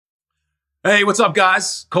Hey, what's up,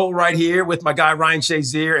 guys? Cole right here with my guy Ryan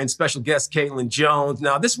Shazier and special guest Caitlin Jones.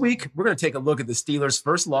 Now, this week, we're going to take a look at the Steelers'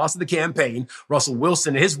 first loss of the campaign, Russell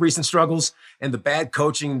Wilson and his recent struggles, and the bad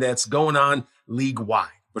coaching that's going on league-wide.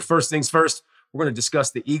 But first things first, we're going to discuss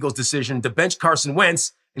the Eagles' decision to bench Carson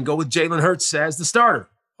Wentz and go with Jalen Hurts as the starter.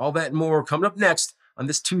 All that and more coming up next on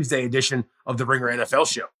this Tuesday edition of the Ringer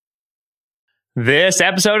NFL Show. This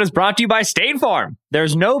episode is brought to you by State Farm.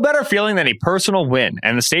 There's no better feeling than a personal win,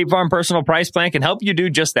 and the State Farm Personal Price Plan can help you do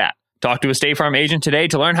just that. Talk to a State Farm agent today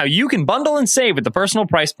to learn how you can bundle and save with the Personal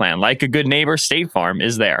Price Plan. Like a good neighbor, State Farm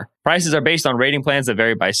is there. Prices are based on rating plans that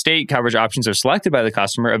vary by state. Coverage options are selected by the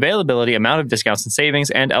customer. Availability, amount of discounts and savings,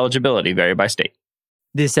 and eligibility vary by state.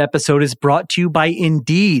 This episode is brought to you by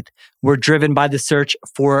Indeed. We're driven by the search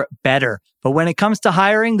for better. But when it comes to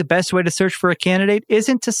hiring, the best way to search for a candidate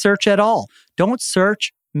isn't to search at all. Don't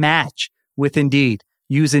search, match with Indeed.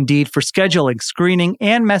 Use Indeed for scheduling, screening,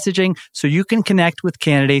 and messaging so you can connect with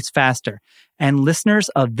candidates faster. And listeners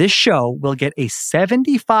of this show will get a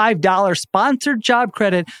 $75 sponsored job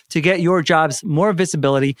credit to get your jobs more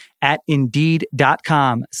visibility at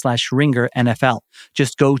Indeed.com/Ringer NFL.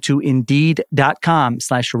 Just go to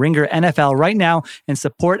Indeed.com/Ringer NFL right now and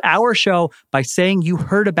support our show by saying you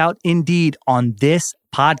heard about Indeed on this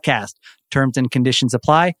podcast. Terms and conditions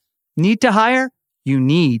apply. Need to hire? You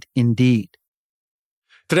need Indeed.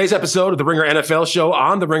 Today's episode of the Ringer NFL Show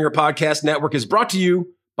on the Ringer Podcast Network is brought to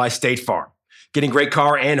you by State Farm. Getting great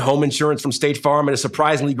car and home insurance from State Farm at a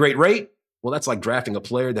surprisingly great rate? Well, that's like drafting a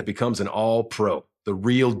player that becomes an all-pro, the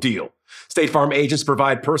real deal. State Farm agents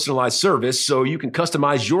provide personalized service so you can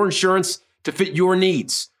customize your insurance to fit your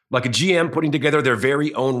needs, like a GM putting together their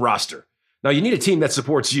very own roster. Now, you need a team that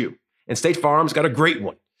supports you, and State Farm's got a great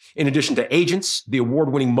one. In addition to agents, the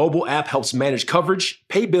award-winning mobile app helps manage coverage,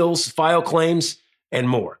 pay bills, file claims, and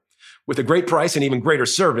more. With a great price and even greater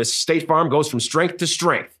service, State Farm goes from strength to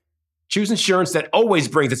strength. Choose insurance that always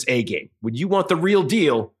brings its A game. When you want the real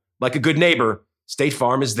deal, like a good neighbor, State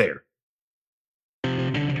Farm is there.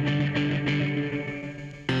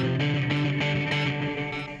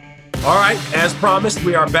 All right, as promised,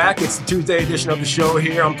 we are back. It's the Tuesday edition of the show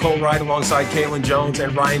here. I'm Cole Wright alongside Caitlin Jones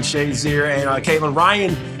and Ryan Shazier. And Caitlin,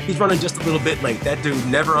 Ryan, he's running just a little bit late. That dude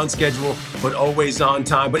never on schedule, but always on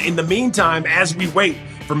time. But in the meantime, as we wait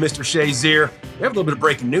for Mr. Shazier, we have a little bit of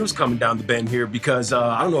breaking news coming down the bend here because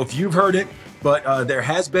I don't know if you've heard it, but there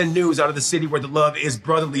has been news out of the city where the love is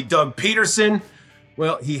brotherly. Doug Peterson,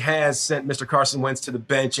 well, he has sent Mr. Carson Wentz to the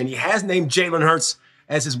bench, and he has named Jalen Hurts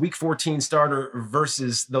as his Week 14 starter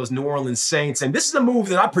versus those New Orleans Saints. And this is a move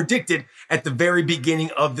that I predicted at the very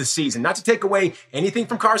beginning of the season. Not to take away anything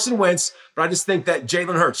from Carson Wentz, but I just think that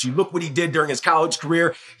Jalen Hurts, you look what he did during his college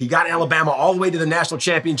career. He got Alabama all the way to the national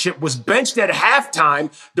championship, was benched at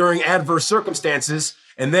halftime during adverse circumstances,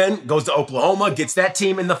 and then goes to Oklahoma, gets that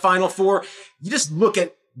team in the Final Four. You just look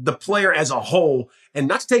at the player as a whole, and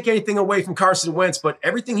not to take anything away from Carson Wentz, but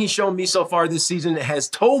everything he's shown me so far this season has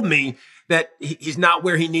told me that he's not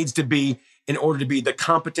where he needs to be in order to be the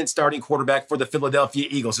competent starting quarterback for the Philadelphia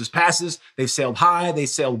Eagles. His passes, they've sailed high, they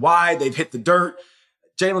sailed wide, they've hit the dirt.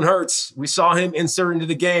 Jalen Hurts, we saw him insert into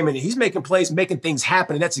the game, and he's making plays, making things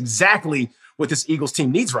happen, and that's exactly what this Eagles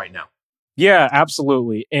team needs right now. Yeah,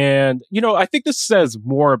 absolutely. And, I think this says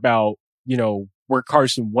more about, where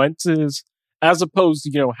Carson Wentz is, as opposed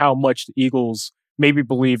to, how much the Eagles maybe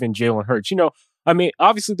believe in Jalen Hurts.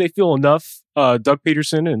 Obviously they feel enough, Doug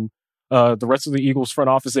Peterson and the rest of the Eagles front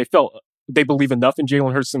office, they believe enough in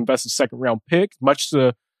Jalen Hurts to invest a second round pick, much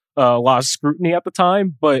to a lot of scrutiny at the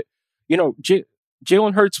time. But,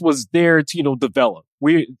 Jalen Hurts was there to, develop.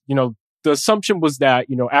 The assumption was that,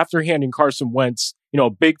 after handing Carson Wentz, a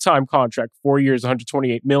big time contract, 4 years,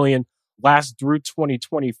 $128 million, last through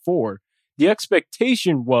 2024, the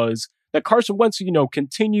expectation was that Carson Wentz,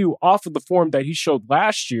 continue off of the form that he showed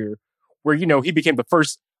last year, where, he became the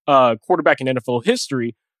first quarterback in NFL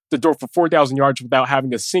history to throw for 4,000 yards without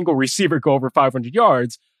having a single receiver go over 500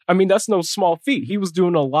 yards. That's no small feat. He was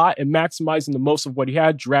doing a lot and maximizing the most of what he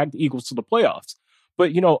had, dragged the Eagles to the playoffs.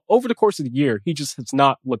 But, over the course of the year, he just has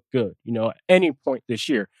not looked good, at any point this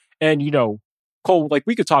year. And, Cole,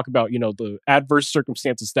 we could talk about, the adverse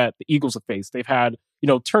circumstances that the Eagles have faced. They've had,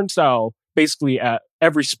 turnstile basically at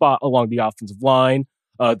every spot along the offensive line.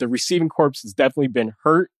 The receiving corps has definitely been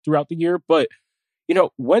hurt throughout the year, but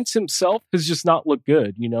Wentz himself has just not looked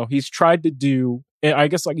good. He's tried to do, and I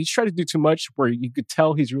guess he's tried to do too much where you could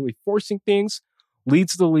tell he's really forcing things,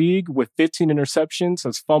 leads the league with 15 interceptions,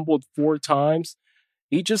 has fumbled 4 times.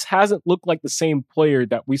 He just hasn't looked like the same player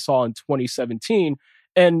that we saw in 2017.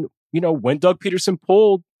 And, when Doug Peterson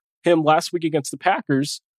pulled him last week against the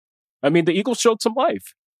Packers, the Eagles showed some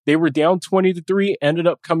life. They were down 20-3, ended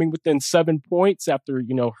up coming within 7 points after,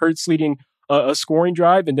 Hurts leading a scoring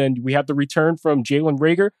drive. And then we had the return from Jalen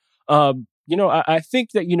Reagor. I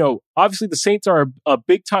think that, obviously the Saints are a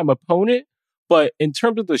big time opponent, but in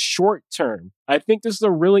terms of the short term, I think this is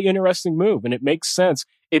a really interesting move. And it makes sense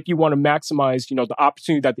if you want to maximize, the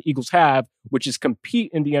opportunity that the Eagles have, which is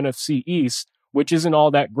compete in the NFC East, which isn't all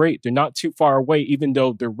that great. They're not too far away, even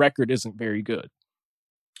though their record isn't very good.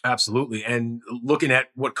 Absolutely. And looking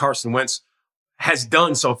at what Carson Wentz has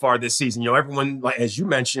done so far this season, everyone, like as you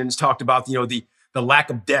mentioned, has talked about, the lack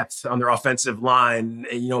of depth on their offensive line.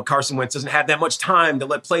 Carson Wentz doesn't have that much time to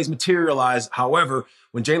let plays materialize. However,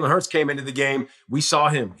 when Jalen Hurts came into the game, we saw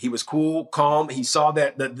him. He was cool, calm. He saw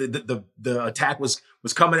that the attack was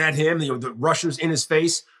coming at him. The rushers in his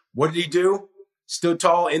face. What did he do? Stood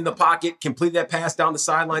tall in the pocket, completed that pass down the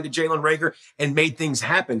sideline to Jalen Reagor, and made things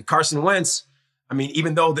happen. Carson Wentz,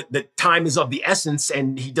 even though the time is of the essence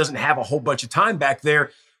and he doesn't have a whole bunch of time back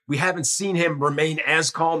there, we haven't seen him remain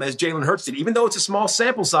as calm as Jalen Hurts did. Even though it's a small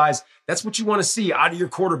sample size, that's what you want to see out of your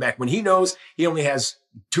quarterback. When he knows he only has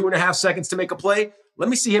 2.5 seconds to make a play, let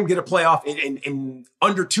me see him get a play off in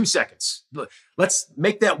under 2 seconds. Let's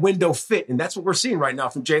make that window fit. And that's what we're seeing right now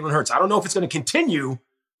from Jalen Hurts. I don't know if it's going to continue,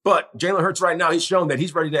 but Jalen Hurts right now, he's shown that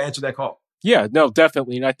he's ready to answer that call. Yeah, no,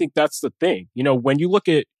 definitely. And I think that's the thing. When you look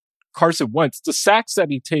at Carson Wentz, the sacks that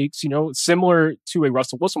he takes, similar to a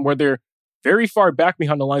Russell Wilson, where they're very far back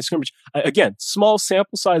behind the line of scrimmage. Again, small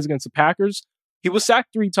sample size against the Packers. He was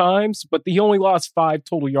sacked 3 times, but he only lost 5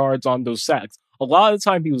 total yards on those sacks. A lot of the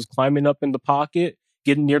time he was climbing up in the pocket,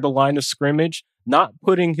 getting near the line of scrimmage, not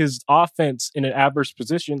putting his offense in an adverse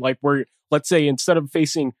position, like where, let's say, instead of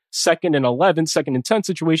facing 2nd and 11, 2nd and 10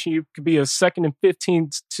 situation, you could be a 2nd and 15,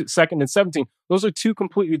 2nd and 17. Those are 2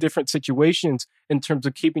 completely different situations in terms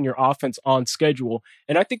of keeping your offense on schedule.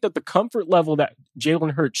 And I think that the comfort level that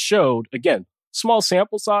Jalen Hurts showed, again, small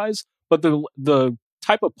sample size, but the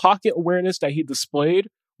type of pocket awareness that he displayed,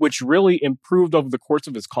 which really improved over the course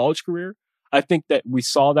of his college career, I think that we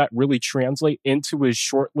saw that really translate into his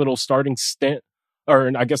short little starting stint,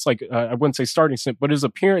 or I guess I wouldn't say starting stint, but his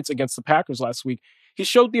appearance against the Packers last week. He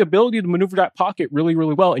showed the ability to maneuver that pocket really,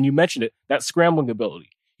 really well. And you mentioned it, that scrambling ability.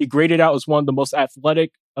 He graded out as one of the most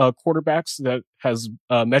athletic quarterbacks that has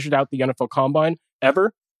measured out the NFL Combine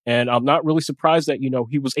ever. And I'm not really surprised that,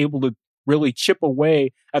 he was able to really chip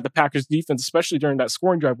away at the Packers defense, especially during that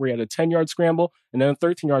scoring drive where he had a 10-yard scramble and then a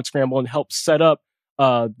 13-yard scramble and helped set up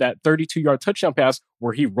that 32-yard touchdown pass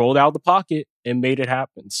where he rolled out of the pocket and made it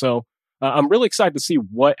happen. So I'm really excited to see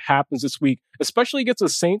what happens this week, especially against a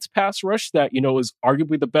Saints pass rush that, is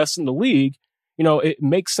arguably the best in the league. It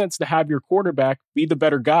makes sense to have your quarterback be the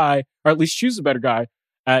better guy, or at least choose the better guy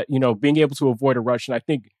at, being able to avoid a rush. And I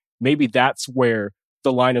think maybe that's where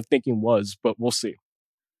the line of thinking was, but we'll see.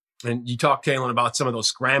 And you talked, Kalen, about some of those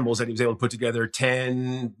scrambles that he was able to put together,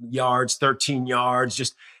 10 yards, 13 yards,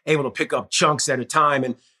 just able to pick up chunks at a time.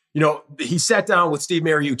 And, he sat down with Steve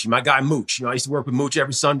Mariucci, my guy Mooch. I used to work with Mooch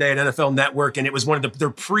every Sunday at NFL Network, and it was one of their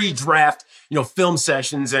pre-draft, film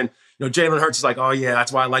sessions. And, Jalen Hurts is like, oh, yeah,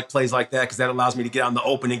 that's why I like plays like that, because that allows me to get out in the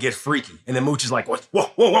open and get freaky. And then Mooch is like, what?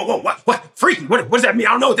 Freaky? What does that mean? I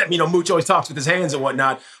don't know what that means. Mooch always talks with his hands and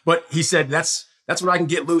whatnot. But he said, that's when I can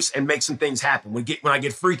get loose and make some things happen. When I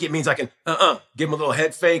get freaky, it means I can give him a little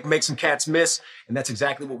head fake, make some cats miss. And that's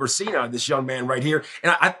exactly what we're seeing out of this young man right here.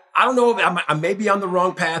 And I don't know if I may be on the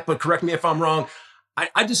wrong path, but correct me if I'm wrong.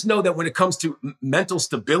 I just know that when it comes to mental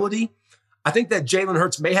stability, I think that Jalen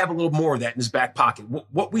Hurts may have a little more of that in his back pocket.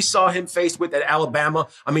 What we saw him faced with at Alabama,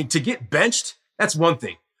 to get benched, that's one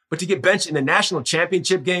thing. But to get benched in the national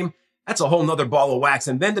championship game, that's a whole nother ball of wax.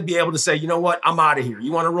 And then to be able to say, you know what, I'm out of here.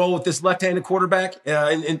 You want to roll with this left-handed quarterback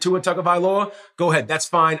in Tua Tagovailoa? Go ahead. That's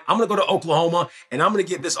fine. I'm going to go to Oklahoma, and I'm going to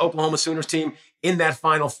get this Oklahoma Sooners team in that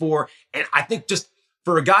Final Four. And I think just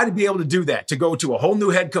for a guy to be able to do that, to go to a whole new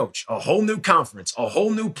head coach, a whole new conference, a whole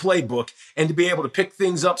new playbook, and to be able to pick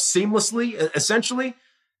things up seamlessly, essentially,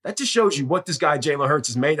 that just shows you what this guy Jalen Hurts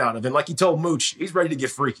is made out of. And like he told Mooch, he's ready to get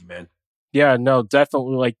freaky, man. Yeah, no,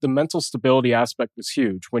 definitely. Like the mental stability aspect was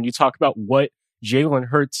huge. When you talk about what Jalen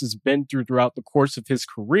Hurts has been throughout the course of his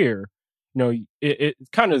career,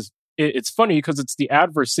 it's funny because it's the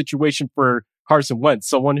adverse situation for Carson Wentz,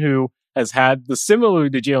 someone who has had similarly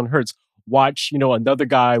to Jalen Hurts, watch, another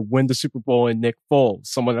guy win the Super Bowl in Nick Foles,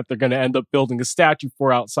 someone that they're going to end up building a statue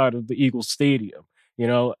for outside of the Eagles Stadium.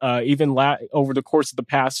 Even over the course of the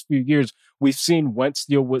past few years, we've seen Wentz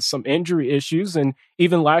deal with some injury issues, and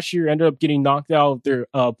even last year ended up getting knocked out of their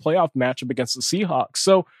playoff matchup against the Seahawks.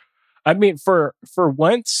 So, for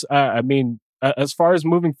Wentz, as far as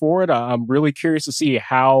moving forward, I'm really curious to see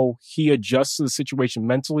how he adjusts to the situation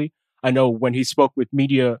mentally. I know when he spoke with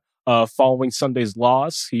media following Sunday's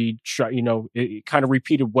loss, he it kind of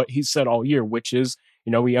repeated what he said all year, which is,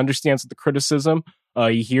 he understands the criticism.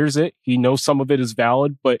 He hears it. He knows some of it is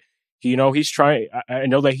valid, but he's trying. I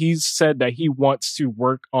know that he's said that he wants to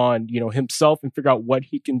work on, himself and figure out what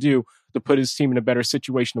he can do to put his team in a better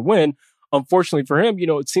situation to win. Unfortunately for him,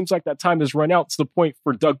 it seems like that time has run out to the point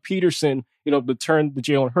for Doug Peterson, to turn the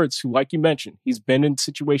Jalen Hurts, who, like you mentioned, he's been in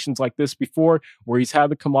situations like this before where he's had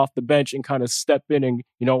to come off the bench and kind of step in and,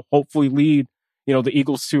 hopefully lead, the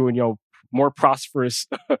Eagles to, more prosperous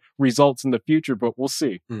results in the future, but we'll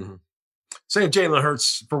see. Mm-hmm. Say if Jalen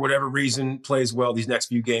Hurts, for whatever reason, plays well these next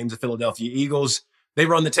few games, the Philadelphia Eagles, they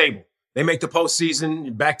run the table. They make the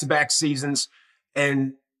postseason, back-to-back seasons,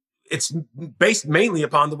 and it's based mainly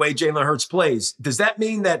upon the way Jalen Hurts plays. Does that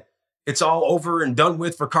mean that it's all over and done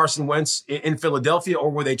with for Carson Wentz in Philadelphia, or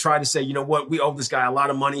will they try to say, you know what, we owe this guy a lot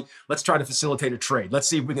of money. Let's try to facilitate a trade. Let's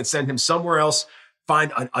see if we can send him somewhere else,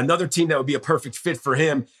 find another team that would be a perfect fit for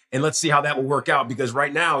him, and let's see how that will work out. Because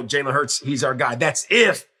right now, Jalen Hurts, he's our guy. That's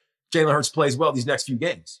if Jalen Hurts plays well these next few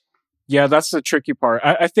games. Yeah, that's the tricky part.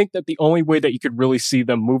 I think that the only way that you could really see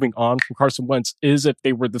them moving on from Carson Wentz is if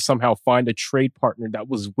they were to somehow find a trade partner that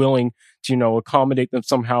was willing to, accommodate them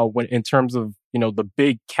somehow when in terms of, the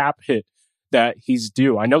big cap hit that he's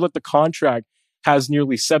due. I know that the contract has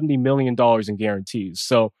nearly $70 million in guarantees.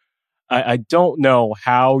 So I don't know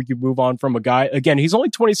how you move on from a guy. Again, he's only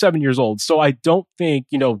 27 years old. So I don't think,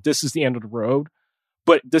 this is the end of the road.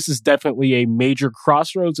 But this is definitely a major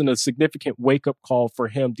crossroads and a significant wake-up call for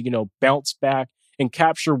him to, bounce back and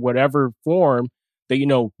capture whatever form that,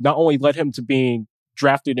 not only led him to being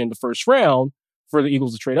drafted in the first round for the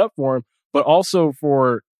Eagles to trade up for him, but also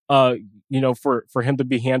for him to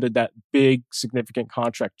be handed that big, significant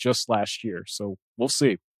contract just last year. So we'll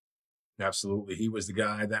see. Absolutely. He was the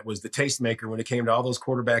guy that was the tastemaker when it came to all those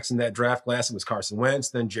quarterbacks in that draft class. It was Carson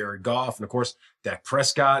Wentz, then Jared Goff, and of course, Dak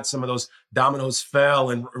Prescott. Some of those dominoes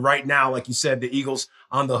fell. And right now, like you said, the Eagles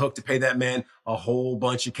on the hook to pay that man a whole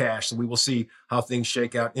bunch of cash. So we will see how things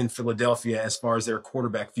shake out in Philadelphia as far as their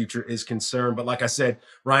quarterback future is concerned. But like I said,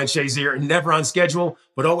 Ryan Shazier, never on schedule,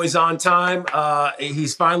 but always on time.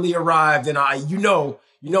 He's finally arrived. And you know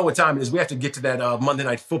what time it is. We have to get to that Monday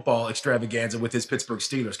Night Football extravaganza with his Pittsburgh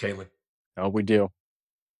Steelers, Caitlin. Oh, we do.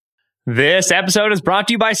 This episode is brought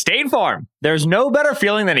to you by State Farm. There's no better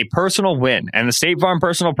feeling than a personal win, and the State Farm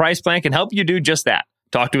Personal Price Plan can help you do just that.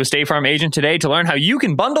 Talk to a State Farm agent today to learn how you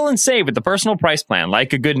can bundle and save with the Personal Price Plan.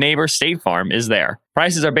 Like a good neighbor, State Farm is there.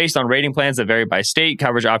 Prices are based on rating plans that vary by state.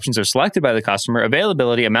 Coverage options are selected by the customer.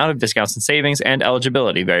 Availability, amount of discounts and savings, and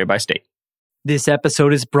eligibility vary by state. This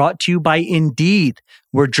episode is brought to you by Indeed.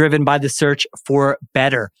 We're driven by the search for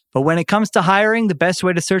better. But when it comes to hiring, the best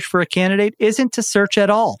way to search for a candidate isn't to search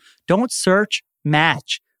at all. Don't search,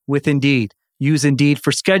 match with Indeed. Use Indeed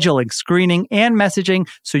for scheduling, screening, and messaging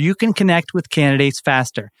so you can connect with candidates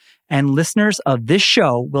faster. And listeners of this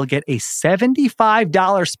show will get a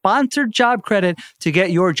 $75 sponsored job credit to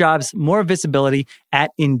get your jobs more visibility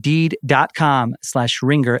at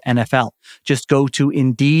Indeed.com/Ringer NFL. Just go to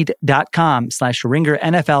Indeed.com/Ringer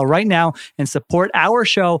NFL right now and support our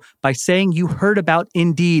show by saying you heard about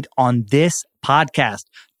Indeed on this podcast.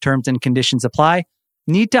 Terms and conditions apply.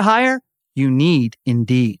 Need to hire? You need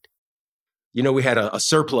Indeed. We had a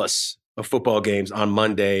surplus of football games on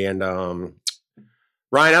Monday, and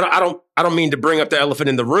Ryan, I don't mean to bring up the elephant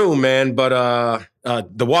in the room, man, but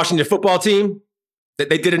the Washington football team,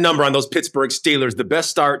 they did a number on those Pittsburgh Steelers, the best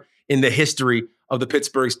start in the history of the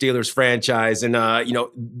Pittsburgh Steelers franchise. And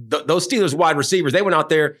those Steelers wide receivers, they went out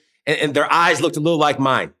there and their eyes looked a little like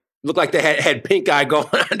mine. Looked like they had pink eye going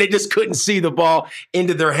on. They just couldn't see the ball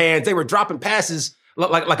into their hands. They were dropping passes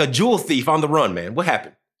like a jewel thief on the run, man. What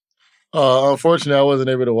happened? Unfortunately, I wasn't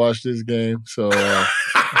able to watch this game, so no,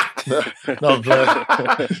 I'm playing.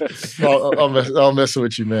 I'm messing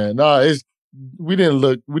with you, man. We didn't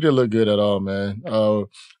look good at all, man. I'm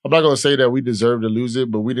not gonna say that we deserved to lose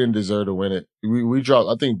it, but we didn't deserve to win it. We dropped,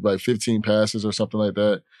 I think, like 15 passes or something like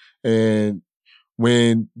that, and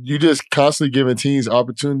when you just constantly giving teams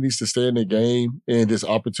opportunities to stay in the game and just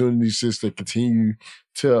opportunities just to continue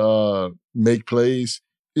to make plays.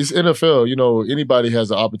 It's NFL, anybody has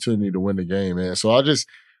the opportunity to win the game, man. So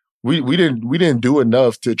we didn't do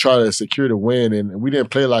enough to try to secure the win, and we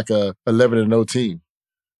didn't play like a 11-0 team.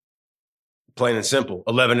 Plain and simple,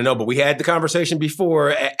 11-0. But we had the conversation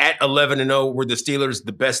before. At 11-0, were the Steelers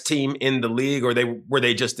the best team in the league, or were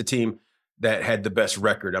they just the team that had the best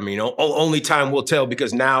record. I mean, only time will tell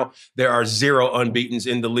because now there are 0 unbeatens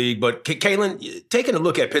in the league. But Kalen, taking a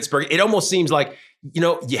look at Pittsburgh, it almost seems like,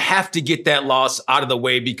 you have to get that loss out of the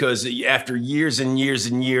way because after years and years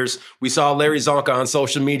and years, we saw Larry Zonka on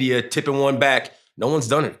social media tipping one back. No one's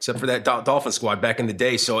done it except for that Dolphin squad back in the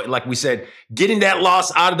day. So like we said, getting that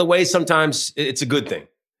loss out of the way, sometimes it's a good thing.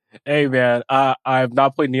 Hey, man, I've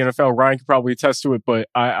not played in the NFL. Ryan can probably attest to it, but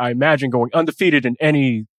I imagine going undefeated in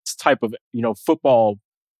any type of, football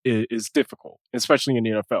is difficult, especially in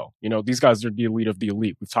the NFL. These guys are the elite of the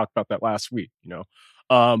elite. We've talked about that last week,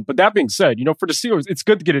 But that being said, for the Steelers, it's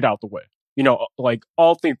good to get it out the way, like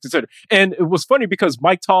all things considered. And it was funny because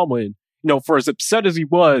Mike Tomlin, for as upset as he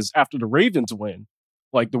was after the Ravens win,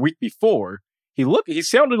 like the week before, he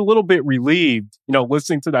sounded a little bit relieved,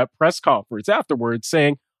 listening to that press conference afterwards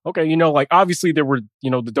saying, okay, like obviously there were,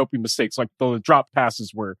 the doping mistakes, like the drop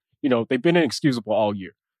passes were, they've been inexcusable all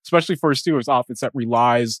year, especially for a Steelers offense that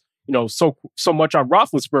relies, so much on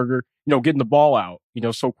Roethlisberger, getting the ball out,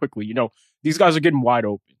 so quickly. These guys are getting wide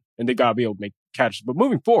open and they got to be able to make catches. But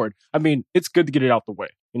moving forward, I mean, it's good to get it out the way.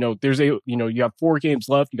 You have 4 games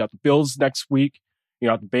left. You got the Bills next week. You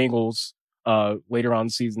got the Bengals later on in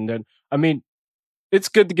the season. Then, I mean, it's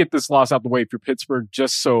good to get this loss out the way if you're Pittsburgh,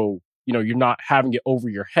 just so you're not having it over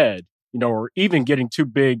your head, or even getting too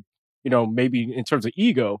big, maybe in terms of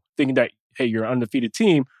ego, thinking that, hey, you're an undefeated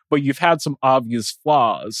team, but you've had some obvious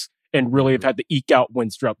flaws and really have had to eke out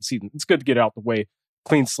wins throughout the season. It's good to get it out the way,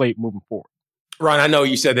 clean slate moving forward. Ryan, I know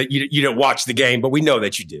you said that you didn't watch the game, but we know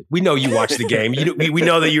that you did. We know you watched the game. We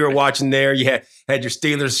know that you were watching there. You had your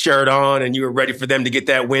Steelers shirt on and you were ready for them to get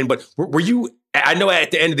that win. But were you, I know at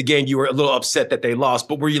the end of the game, you were a little upset that they lost,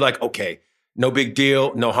 but were you like, okay, no big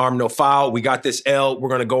deal, no harm, no foul. We got this L. We're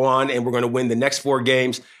going to go on and we're going to win the next 4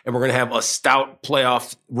 games and we're going to have a stout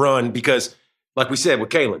playoff run because, like we said with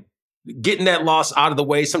Kalen, getting that loss out of the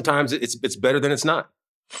way, sometimes it's better than it's not.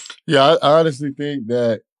 Yeah, I honestly think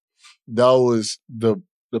that was the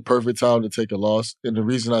perfect time to take a loss. And the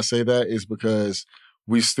reason I say that is because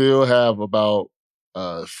we still have about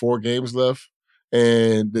 4 games left.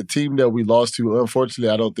 And the team that we lost to,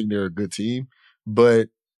 unfortunately, I don't think they're a good team, but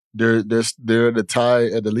they're the tie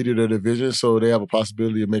at the leader of their division, so they have a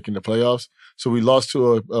possibility of making the playoffs. So we lost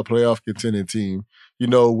to a playoff contending team,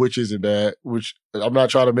 which isn't bad, which I'm not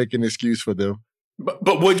trying to make an excuse for them.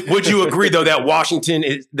 But would you agree though that Washington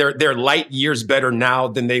they're light years better now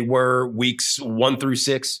than they were weeks 1 through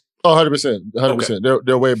 6? Oh, 100%. 100%. Okay.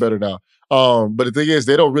 They're way better now. But the thing is,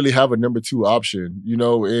 they don't really have a number 2 option,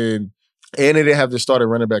 and they didn't have their starting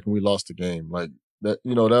running back when we lost the game. Like that,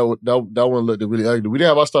 that one looked really ugly. We didn't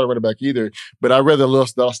have our starting running back either, but I'd rather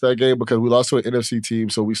lost that game because we lost to an NFC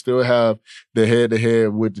team, so we still have the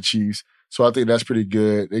head-to-head with the Chiefs. So I think that's pretty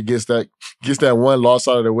good. It gets that one loss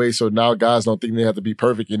out of the way, so now guys don't think they have to be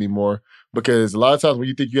perfect anymore. Because a lot of times when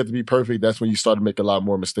you think you have to be perfect, that's when you start to make a lot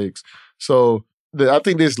more mistakes. So I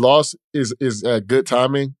think this loss is good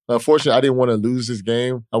timing. Unfortunately, I didn't want to lose this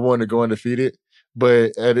game. I wanted to go undefeated.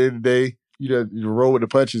 But at the end of the day, you roll with the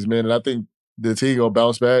punches, man. And I think the team gonna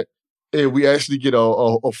bounce back. And we actually get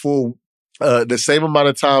a full the same amount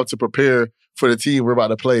of time to prepare for the team we're about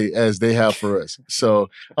to play as they have for us. So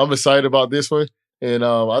I'm excited about this one, and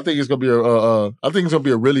I think it's gonna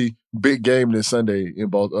be a really big game this Sunday in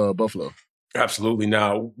Buffalo. Absolutely.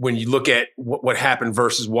 Now, when you look at what happened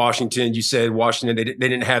versus Washington, you said Washington they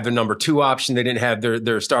didn't have their number 2 option, they didn't have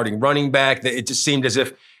their starting running back. It just seemed as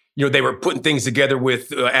if they were putting things together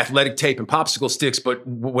with athletic tape and popsicle sticks. But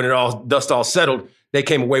when dust all settled, they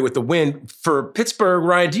came away with the win. For Pittsburgh,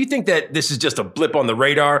 Ryan, do you think that this is just a blip on the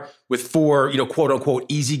radar with 4, quote unquote,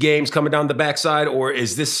 easy games coming down the backside? Or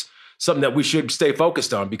is this something that we should stay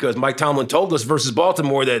focused on? Because Mike Tomlin told us versus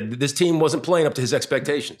Baltimore that this team wasn't playing up to his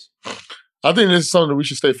expectations. I think this is something that we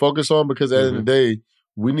should stay focused on because at the end of the day,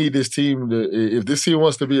 we need this team if this team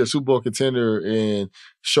wants to be a Super Bowl contender and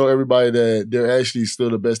show everybody that they're actually still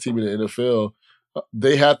the best team in the NFL,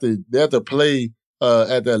 they have to play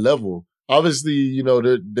at that level. Obviously,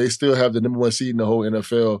 they still have the number 1 seed in the whole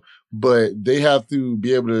NFL, but they have to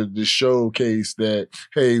be able to showcase that,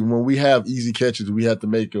 hey, when we have easy catches, we have to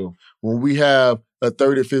make them. When we have a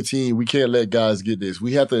 3rd and 15, we can't let guys get this.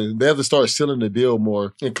 They have to start sealing the deal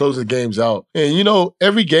more and closing games out. And,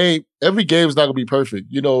 every game is not going to be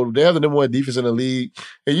perfect. They have the number 1 defense in the league.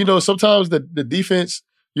 And, sometimes the defense,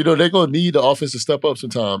 they're going to need the offense to step up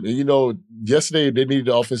sometime. And, yesterday they needed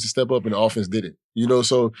the offense to step up and the offense didn't.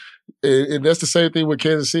 So and that's the same thing with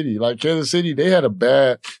Kansas City. Like Kansas City, they had a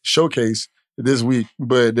bad showcase this week,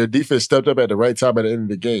 but their defense stepped up at the right time at the end of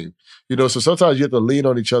the game. So sometimes you have to lean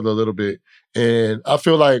on each other a little bit. And I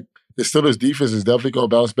feel like the Steelers' defense is definitely going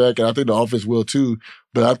to bounce back, and I think the offense will too.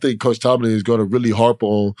 But I think Coach Tomlin is going to really harp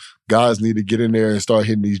on guys need to get in there and start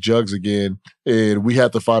hitting these jugs again, and we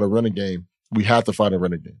have to find a running game. We have to find a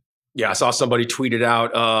running game. Yeah, I saw somebody tweeted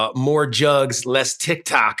out more jugs, less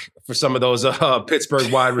TikTok for some of those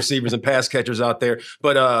Pittsburgh wide receivers and pass catchers out there.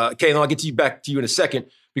 But Kalen, I'll get back to you in a second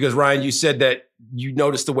because, Ryan, you said that you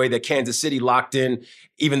noticed the way that Kansas City locked in,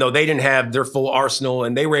 even though they didn't have their full arsenal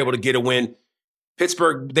and they were able to get a win.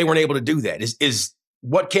 Pittsburgh, they weren't able to do that. Is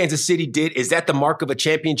what Kansas City did, is that the mark of a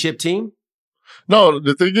championship team? No,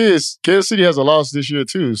 the thing is, Kansas City has a loss this year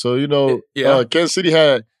too. So, Kansas City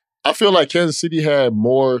I feel like Kansas City had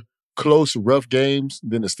more close, rough games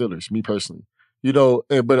than the Steelers, me personally.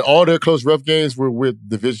 But all their close, rough games were with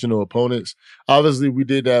divisional opponents. Obviously, we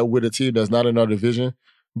did that with a team that's not in our division,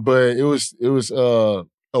 but it was a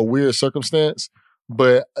weird circumstance.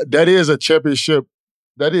 But that is a championship.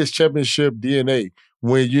 That is championship DNA.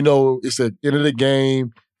 When it's the end of the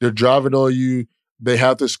game, they're driving on you, they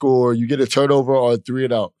have to score, you get a turnover or a 3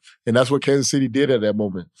 and out, and that's what Kansas City did at that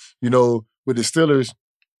moment. With the Steelers,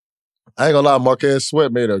 I ain't gonna lie, Marquez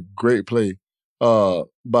Sweat made a great play by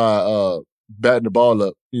batting the ball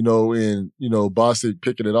up, and Boston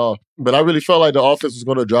picking it off. But I really felt like the offense was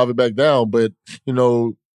gonna drive it back down. But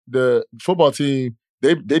the football team,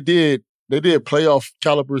 they did playoff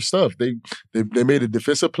caliber stuff. They made a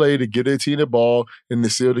defensive play to get their team the ball and to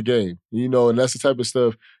seal the game. And that's the type of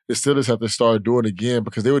stuff the Steelers have to start doing again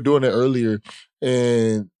because they were doing it earlier,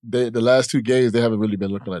 and the last 2 games they haven't really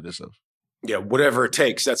been looking like this stuff. Yeah, whatever it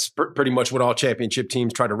takes. That's pretty much what all championship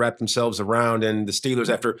teams try to wrap themselves around. And the Steelers,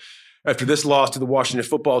 after this loss to the Washington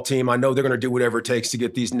football team, I know they're going to do whatever it takes to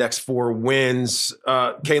get these next 4 wins.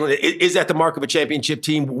 Kalen, is that the mark of a championship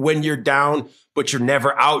team? When you're down, but you're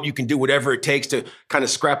never out, you can do whatever it takes to kind of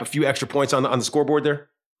scrap a few extra points on the scoreboard there?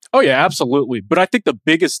 Oh, yeah, absolutely. But I think the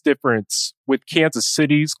biggest difference with Kansas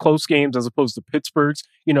City's close games as opposed to Pittsburgh's,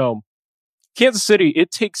 Kansas City, it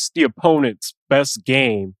takes the opponent's best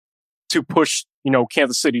game to push,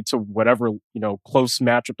 Kansas City to whatever, close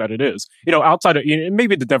matchup that it is. Outside of,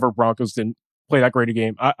 maybe the Denver Broncos didn't play that great a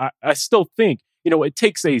game. I still think, it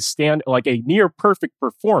takes a near perfect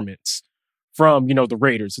performance from, the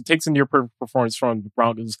Raiders. It takes a near perfect performance from the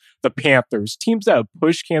Broncos, the Panthers, teams that have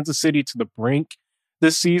pushed Kansas City to the brink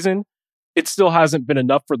this season. It still hasn't been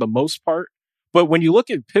enough for the most part. But when you look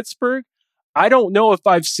at Pittsburgh, I don't know if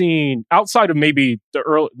I've seen, outside of maybe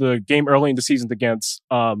the game early in the season against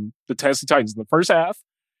the Tennessee Titans in the first half,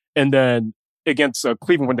 and then against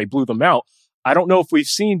Cleveland when they blew them out, I don't know if we've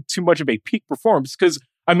seen too much of a peak performance because,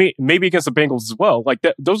 maybe against the Bengals as well. Like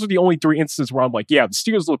those are the only 3 instances where I'm like, yeah, the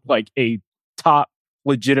Steelers look like a top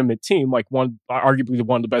legitimate team, like arguably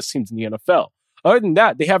one of the best teams in the NFL. Other than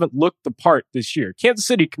that, they haven't looked the part this year. Kansas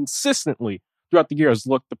City consistently throughout the year has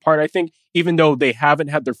looked the part. I think even though they haven't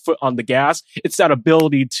had their foot on the gas, it's that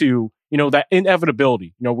ability to, that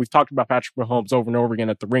inevitability. We've talked about Patrick Mahomes over and over again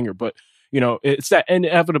at the Ringer, but, it's that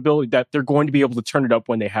inevitability that they're going to be able to turn it up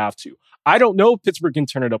when they have to. I don't know if Pittsburgh can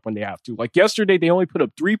turn it up when they have to. Like yesterday, they only put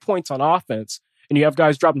up 3 points on offense, and you have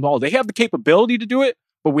guys dropping the ball. They have the capability to do it,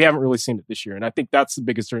 but we haven't really seen it this year. And I think that's the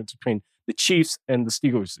biggest difference between the Chiefs and the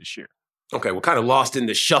Steelers this year. Okay, well, kind of lost in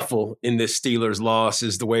the shuffle in this Steelers loss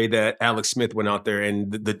is the way that Alex Smith went out there, and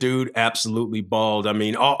the dude absolutely balled.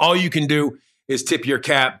 All you can do is tip your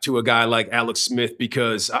cap to a guy like Alex Smith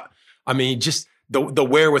because, just the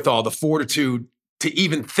wherewithal, the fortitude to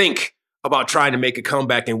even think about trying to make a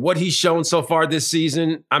comeback. And what he's shown so far this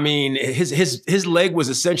season, his leg was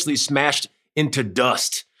essentially smashed into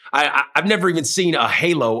dust. I've never even seen a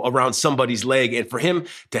halo around somebody's leg. And for him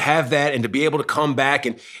to have that and to be able to come back,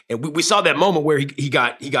 and we saw that moment where he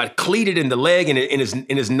got cleated in the leg and in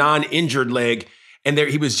his non-injured leg, and there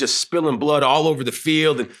he was just spilling blood all over the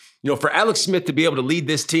field. And for Alex Smith to be able to lead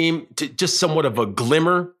this team to just somewhat of a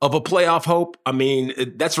glimmer of a playoff hope,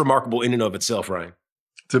 that's remarkable in and of itself, Ryan.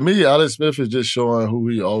 To me, Alex Smith is just showing who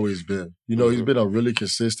he's always been. He's been a really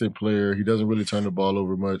consistent player. He doesn't really turn the ball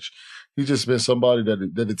over much. He's just been somebody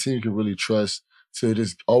that the team can really trust to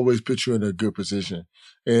just always put you in a good position.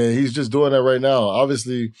 And he's just doing that right now,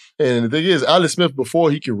 obviously. And the thing is, Alex Smith,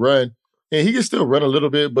 before he can run, and he can still run a little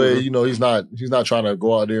bit, but, he's not trying to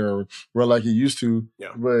go out there and run like he used to.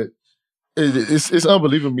 Yeah. But it's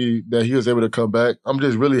unbelievable to me that he was able to come back. I'm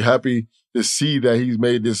just really happy to see that he's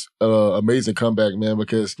made this amazing comeback, man,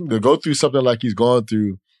 because to go through something like he's gone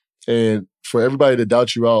through and for everybody to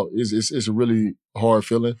doubt you out is a really hard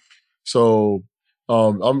feeling. So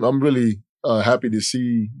I'm really happy to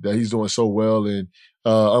see that he's doing so well. And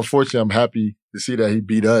unfortunately, I'm happy to see that he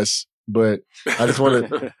beat us But I just want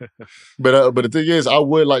to. but the thing is, I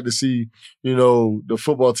would like to see the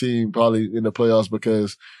football team probably in the playoffs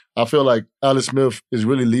because I feel like Alex Smith is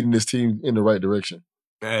really leading this team in the right direction.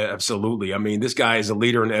 Absolutely. I mean, this guy is a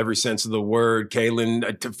leader in every sense of the word,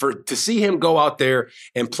 Kalen. To see him go out there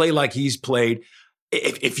and play like he's played,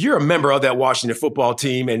 if you're a member of that Washington football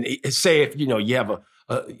team, and say if you have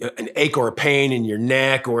an ache or a pain in your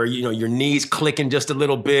neck, or your knees clicking just a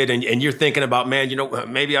little bit, and you're thinking about, man,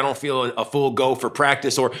 maybe I don't feel a full go for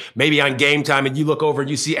practice, or maybe on game time, and you look over and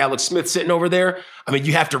you see Alex Smith sitting over there. I mean,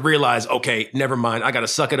 you have to realize, okay, never mind. I got to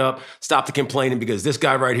suck it up, stop the complaining, because this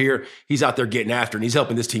guy right here, he's out there getting after, and he's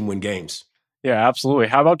helping this team win games. Yeah, absolutely.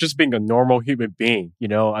 How about just being a normal human being?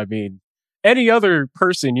 I mean, any other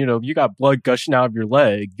person, you got blood gushing out of your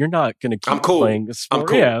leg, you're not going to keep playing a sport. I'm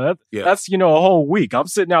cool. That's a whole week. I'm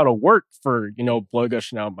sitting out of work for, blood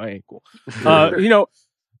gushing out of my ankle.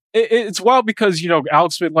 It's wild because,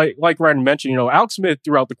 Alex Smith, like Ryan mentioned, Alex Smith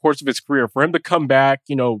throughout the course of his career, for him to come back,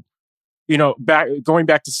 going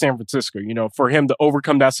back to San Francisco, for him to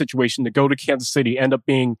overcome that situation, to go to Kansas City, end up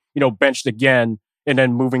being, benched again, and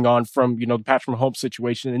then moving on from, the Patrick Mahomes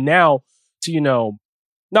situation. And now to,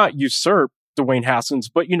 not usurp Dwayne Haskins,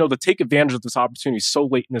 but, to take advantage of this opportunity so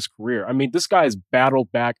late in his career. I mean, this guy has battled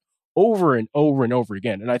back over and over and over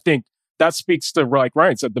again. And I think that speaks to, like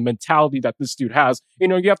Ryan said, the mentality that this dude has.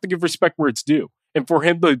 You have to give respect where it's due. And for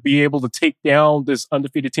him to be able to take down this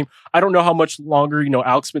undefeated team, I don't know how much longer,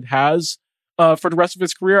 Alex Smith has for the rest of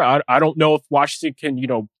his career. I don't know if Washington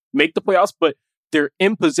can, make the playoffs, but they're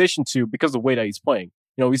in position to because of the way that he's playing.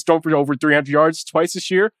 He's thrown for over 300 yards twice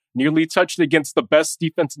this year, nearly touched against the best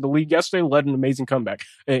defense in the league yesterday, led an amazing comeback.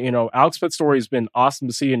 Alex Smith's story has been awesome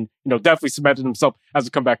to see, and, definitely cemented himself as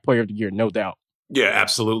a comeback player of the year, no doubt. Yeah,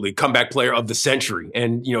 absolutely. Comeback player of the century.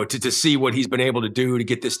 And, to see what he's been able to do to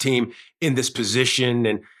get this team in this position,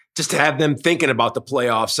 and just to have them thinking about the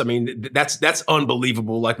playoffs. I mean, that's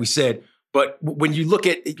unbelievable, like we said. But when you look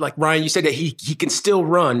at, like Ryan, you said that he can still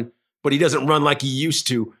run, but he doesn't run like he used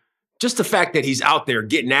to. Just the fact that he's out there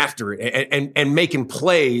getting after it and making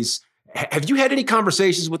plays. Have you had any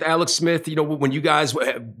conversations with Alex Smith, when you guys,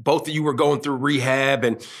 both of you were going through rehab,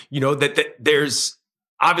 and, that there's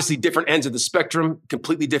obviously different ends of the spectrum,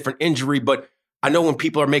 completely different injury, but I know when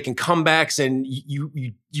people are making comebacks and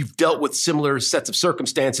you've dealt with similar sets of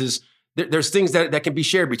circumstances, there's things that can be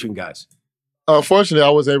shared between guys. Unfortunately, I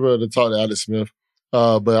was able to talk to Alex Smith.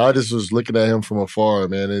 But I just was looking at him from afar,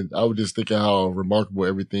 man, and I was just thinking how remarkable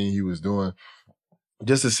everything he was doing.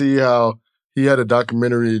 Just to see how he had a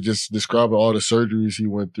documentary just describing all the surgeries he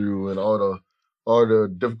went through and all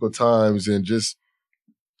the difficult times, and just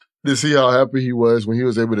to see how happy he was when he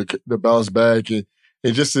was able to bounce back, and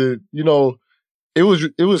just to, it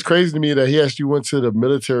was crazy to me that he actually went to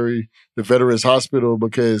the Veterans Hospital,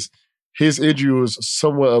 because his injury was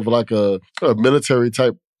somewhat of like a military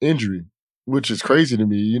type injury, which is crazy to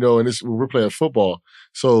me, and we're playing football.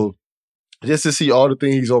 So just to see all the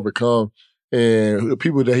things he's overcome and the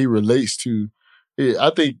people that he relates to,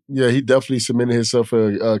 I think, he definitely cemented himself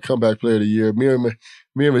a comeback player of the year. Me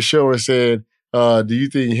and Michelle were saying, do you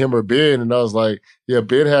think him or Ben? And I was like, yeah,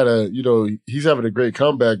 Ben had he's having a great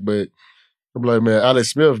comeback, but I'm like, man, Alex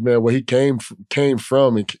Smith, man, where he came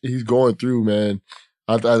from and he's going through, man,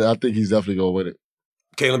 I think he's definitely going to win it.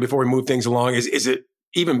 Kalen, before we move things along, is it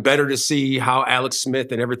even better to see how Alex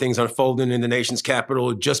Smith and everything's unfolding in the nation's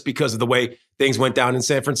capital just because of the way things went down in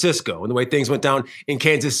San Francisco and the way things went down in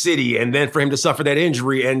Kansas City, and then for him to suffer that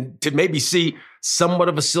injury and to maybe see somewhat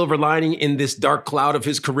of a silver lining in this dark cloud of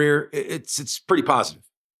his career? It's pretty positive.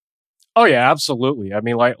 Oh yeah, absolutely. I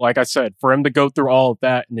mean, like I said, for him to go through all of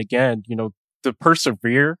that, and again, to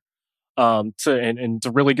persevere,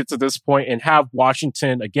 to really get to this point and have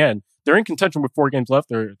Washington again. They're in contention with 4 games left.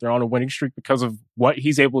 They're on a winning streak because of what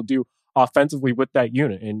he's able to do offensively with that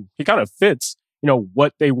unit. And he kind of fits,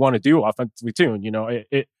 what they want to do offensively too. And,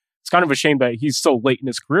 it's kind of a shame that he's so late in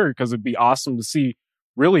his career, because it'd be awesome to see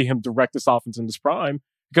really him direct this offense in his prime,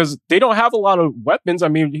 because they don't have a lot of weapons. I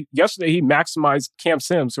mean, yesterday he maximized Cam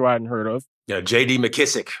Sims, who I hadn't heard of. Yeah, J.D.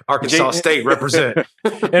 McKissick, Arkansas State represent.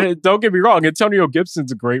 And don't get me wrong, Antonio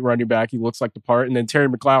Gibson's a great running back. He looks like the part. And then Terry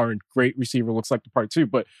McLaurin, great receiver, looks like the part too.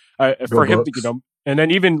 But for him to, and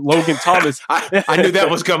then even Logan Thomas. I knew that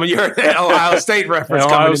was coming. You heard that Ohio State reference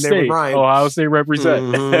coming in there with Ryan. Ohio State represent.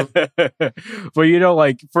 Mm-hmm.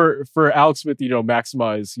 But, for Alex Smith,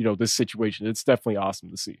 maximize, this situation. It's definitely awesome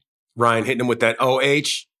to see. Ryan hitting him with that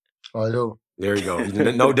OH. I know. There you go.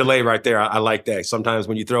 No delay right there. I like that. Sometimes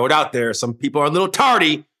when you throw it out there, some people are a little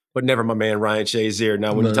tardy, but never my man Ryan Shazier.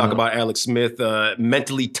 Now, when you talk about Alex Smith,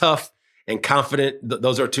 mentally tough and confident.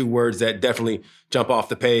 Those are two words that definitely jump off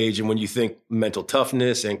the page. And when you think mental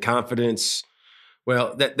toughness and confidence,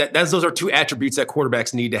 well, those are two attributes that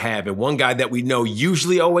quarterbacks need to have. And one guy that we know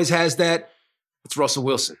usually always has that, it's Russell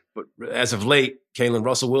Wilson. But as of late, Kalen,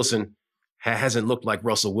 Russell Wilson hasn't looked like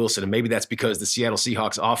Russell Wilson. And maybe that's because the Seattle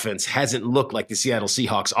Seahawks offense hasn't looked like the Seattle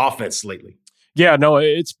Seahawks offense lately. Yeah, no,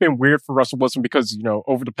 it's been weird for Russell Wilson because,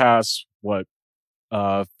 over the past,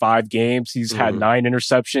 5 games, he's had 9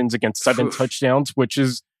 interceptions against 7 touchdowns, which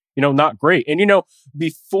is, not great. And,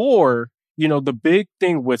 before, the big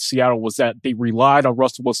thing with Seattle was that they relied on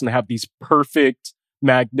Russell Wilson to have these perfect,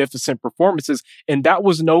 magnificent performances. And that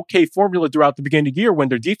was an okay formula throughout the beginning of the year when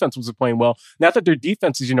their defense was playing well. Not that their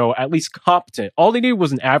defense is, at least competent. All they needed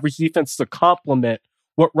was an average defense to complement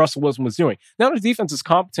what Russell Wilson was doing. Now the defense is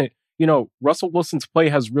competent. Russell Wilson's play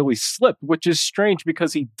has really slipped, which is strange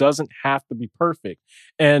because he doesn't have to be perfect.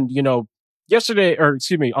 And, on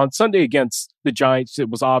Sunday against the Giants, it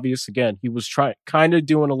was obvious. Again, he was kind of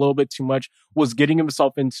doing a little bit too much, was getting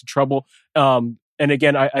himself into trouble. And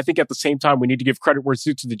again, I think at the same time, we need to give credit where it's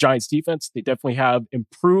due to the Giants defense. They definitely have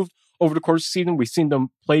improved over the course of the season. We've seen them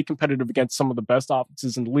play competitive against some of the best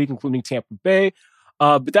offenses in the league, including Tampa Bay.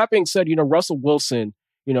 But that being said, Russell Wilson,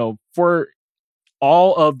 for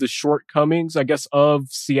all of the shortcomings, I guess, of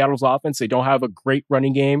Seattle's offense, they don't have a great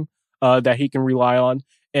running game that he can rely on.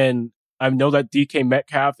 And I know that DK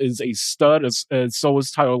Metcalf is a stud, as so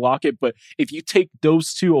is Tyler Lockett. But if you take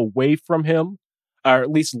those two away from him, or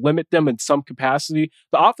at least limit them in some capacity,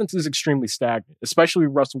 the offense is extremely stagnant, especially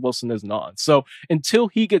Russell Wilson isn't on. So until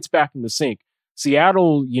he gets back in the sync,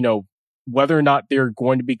 Seattle, whether or not they're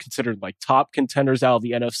going to be considered like top contenders out of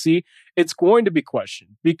the NFC, it's going to be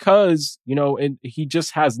questioned because, and he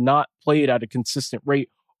just has not played at a consistent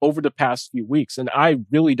rate over the past few weeks. And I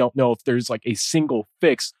really don't know if there's like a single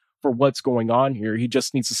fix for what's going on here. He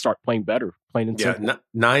just needs to start playing better, plain and simple.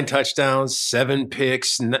 9 touchdowns, 7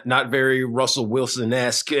 picks, not very Russell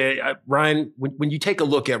Wilson-esque. Ryan, when you take a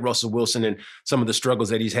look at Russell Wilson and some of the struggles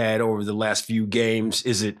that he's had over the last few games,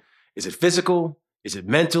 is it physical? Is it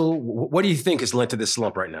mental? What do you think has led to this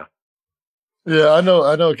slump right now? Yeah, I know.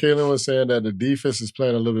 Kalen was saying that the defense is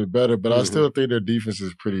playing a little bit better, but I still think their defense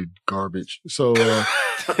is pretty garbage. So, tell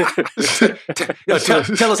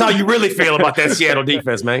us how you really feel about that Seattle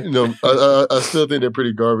defense, man. I still think they're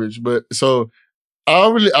pretty garbage. But so, I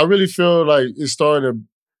really feel like it's starting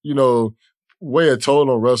to, weigh a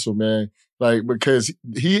toll on Russell, man. Like because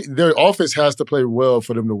their offense has to play well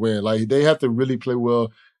for them to win. Like they have to really play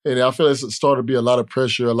well. And I feel it's started to be a lot of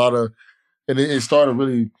pressure, and it started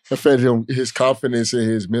really affecting his confidence and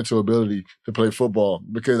his mental ability to play football.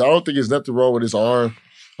 Because I don't think there's nothing wrong with his arm.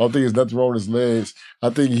 I don't think there's nothing wrong with his legs. I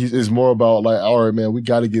think it's more about like, all right, man, we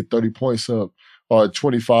got to get 30 points up or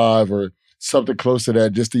 25 or something close to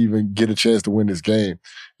that just to even get a chance to win this game.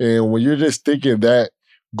 And when you're just thinking that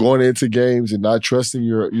going into games and not trusting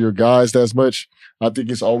your guys that much, I think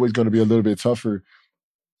it's always going to be a little bit tougher.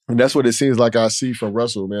 And that's what it seems like I see from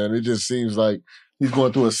Russell, man. It just seems like he's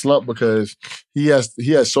going through a slump because he has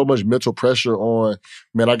so much mental pressure on,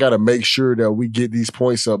 man, I got to make sure that we get these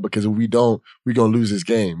points up because if we don't, we're going to lose this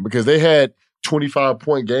game. Because they had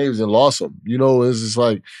 25-point games and lost them. It's just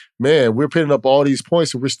like, man, we're putting up all these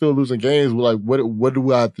points and we're still losing games. We're like, what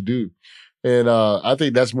do I have to do? And I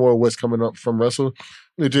think that's more what's coming up from Russell.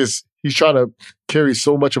 He's trying to carry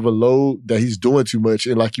so much of a load that he's doing too much.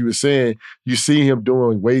 And like you were saying, you see him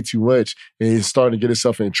doing way too much and he's starting to get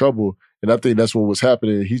himself in trouble. And I think that's what was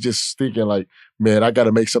happening. He's just thinking like, man, I got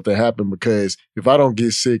to make something happen because if I don't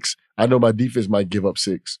get 6, I know my defense might give up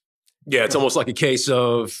 6. Yeah, it's almost like a case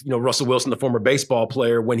of, Russell Wilson, the former baseball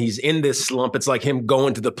player, when he's in this slump, it's like him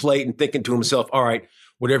going to the plate and thinking to himself, all right,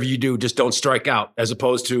 whatever you do, just don't strike out, as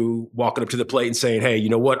opposed to walking up to the plate and saying, hey, you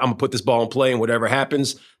know what? I'm going to put this ball in play and whatever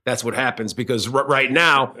happens, that's what happens. Because right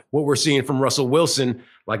now, what we're seeing from Russell Wilson,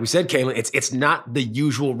 like we said, Kalen, it's not the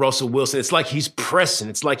usual Russell Wilson. It's like he's pressing.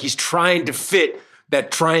 It's like he's trying to fit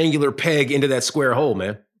that triangular peg into that square hole,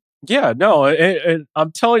 man. Yeah, no, and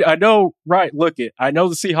I'm telling you, I know, right, I know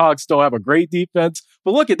the Seahawks still have a great defense,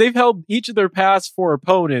 but they've held each of their past 4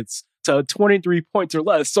 opponents to 23 points or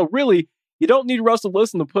less. So really, you don't need Russell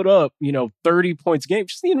Wilson to put up, 30 points a game.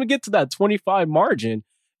 Just need him to get to that 25 margin.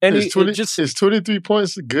 And is 23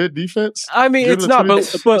 points a good defense? I mean, it's not,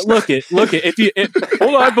 but look at,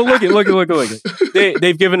 hold on, but look at.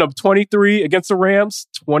 They've given up 23 against the Rams,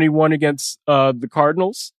 21 against the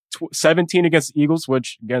Cardinals, 17 against the Eagles,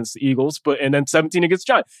 and then 17 against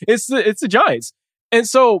the Giants. It's the Giants. And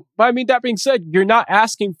so, I mean, that being said, you're not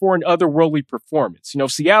asking for an otherworldly performance.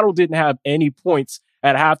 Seattle didn't have any points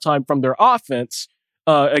at halftime from their offense.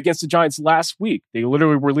 against the Giants last week. They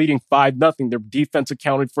literally were leading 5-0. Their defense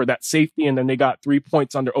accounted for that safety, and then they got 3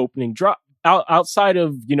 points on their opening drop. Outside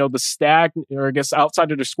of, outside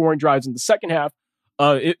of their scoring drives in the second half,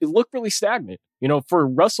 it looked really stagnant. For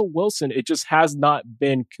Russell Wilson, it just has not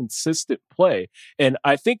been consistent play. And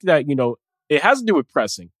I think that, it has to do with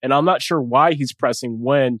pressing. And I'm not sure why he's pressing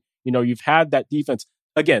when, you've had that defense.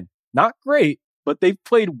 Again, not great, but they've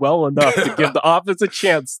played well enough to give the offense a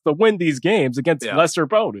chance to win these games against lesser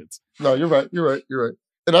opponents. No, you're right.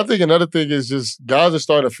 And I think another thing is just guys are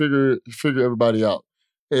starting to figure everybody out.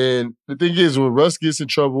 And the thing is, when Russ gets in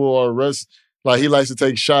trouble or Russ, he likes to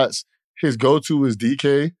take shots, his go-to is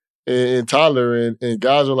DK and Tyler. And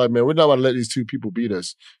guys are like, man, we're not going to let these two people beat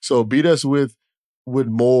us. So beat us with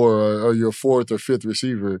Moore or your fourth or fifth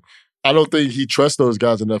receiver. I don't think he trusts those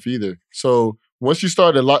guys enough either. So once you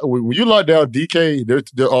start when you lock down DK,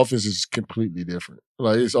 their offense is completely different.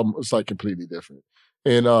 It's completely different.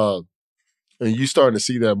 And you starting to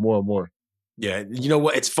see that more and more. Yeah, you know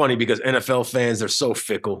what? It's funny because NFL fans, they're so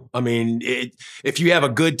fickle. I mean, if you have a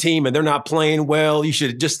good team and they're not playing well,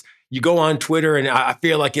 you go on Twitter, and I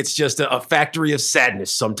feel like it's just a factory of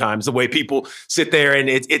sadness sometimes, the way people sit there, and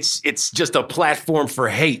it's just a platform for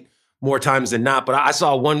hate more times than not. But I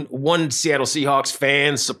saw one Seattle Seahawks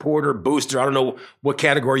fan, supporter, booster, I don't know what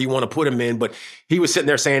category you want to put him in, but he was sitting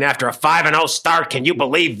there saying, after a 5-0 start, can you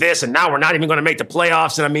believe this? And now we're not even going to make the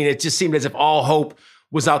playoffs. And I mean, it just seemed as if all hope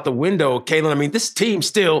was out the window. Kalen, I mean, this team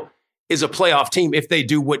still is a playoff team if they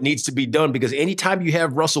do what needs to be done, because anytime you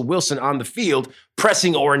have Russell Wilson on the field,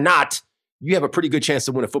 pressing or not, you have a pretty good chance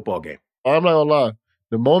to win a football game. I'm not going to lie.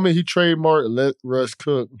 The moment he trademarked let Russ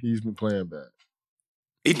cook, he's been playing bad.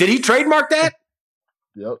 Did he trademark that?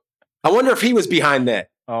 Yep. I wonder if he was behind that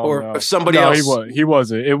if somebody else. He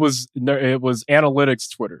wasn't. It was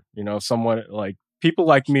analytics Twitter. Someone people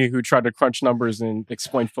like me who try to crunch numbers and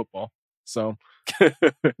explain football. So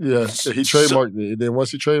yeah, he trademarked it. And then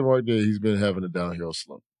once he trademarked it, he's been having a downhill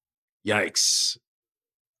slope. Yikes.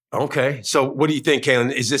 Okay. So what do you think,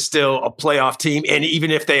 Kalen? Is this still a playoff team? And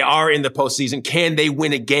even if they are in the postseason, can they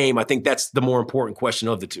win a game? I think that's the more important question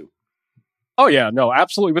of the two. Oh, yeah. No,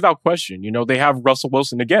 absolutely. Without question. They have Russell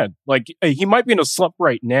Wilson again. He might be in a slump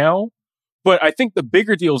right now, but I think the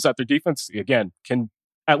bigger deal is that their defense, again, can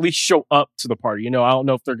at least show up to the party. I don't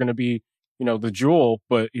know if they're going to be, the jewel,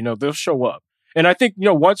 but, they'll show up. And I think,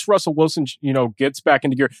 once Russell Wilson, gets back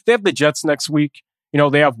into gear, they have the Jets next week.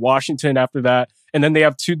 They have Washington after that. And then they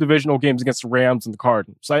have 2 divisional games against the Rams and the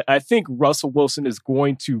Cardinals. I think Russell Wilson is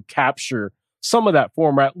going to capture some of that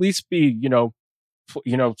form, or at least be,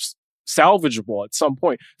 salvageable at some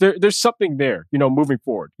point. There's something there, moving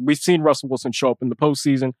forward. We've seen Russell Wilson show up in the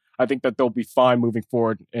postseason. I think that they'll be fine moving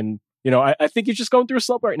forward. And, I think he's just going through a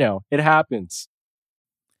slump right now. It happens.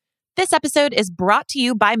 This episode is brought to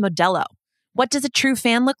you by Modelo. What does a true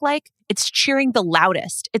fan look like? It's cheering the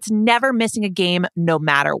loudest. It's never missing a game, no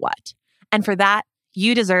matter what. And for that,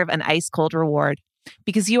 you deserve an ice-cold reward,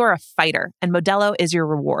 because you are a fighter, and Modelo is your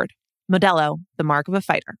reward. Modelo, the mark of a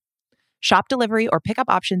fighter. Shop delivery or pickup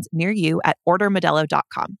options near you at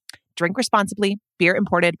ordermodelo.com. Drink responsibly. Beer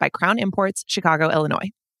imported by Crown Imports, Chicago,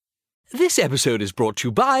 Illinois. This episode is brought to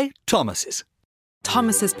you by Thomas's.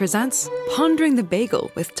 Thomas's presents Pondering the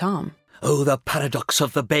Bagel with Tom. Oh, the paradox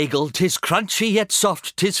of the bagel. 'Tis crunchy yet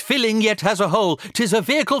soft, 'tis filling yet has a hole. 'Tis a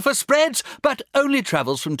vehicle for spreads, but only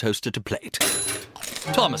travels from toaster to plate.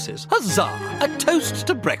 Thomas's, huzzah, a toast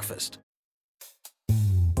to breakfast.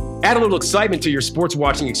 Add a little excitement to your sports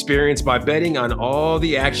watching experience by betting on all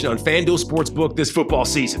the action on FanDuel Sportsbook this football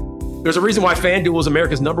season. There's a reason why FanDuel is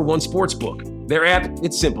America's #1 sportsbook. Their app,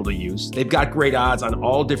 it's simple to use. They've got great odds on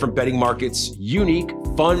all different betting markets, unique,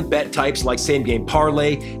 fun bet types like same-game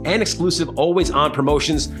parlay, and exclusive always-on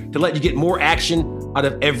promotions to let you get more action out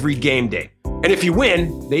of every game day. And if you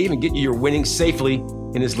win, they even get you your winnings safely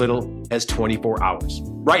in as little as 24 hours.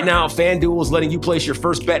 Right now, FanDuel is letting you place your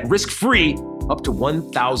first bet risk-free up to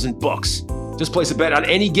 $1,000. Just place a bet on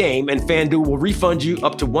any game, and FanDuel will refund you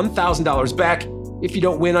up to $1,000 back if you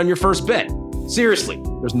don't win on your first bet. Seriously,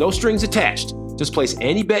 there's no strings attached. Just place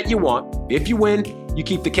any bet you want. If you win, you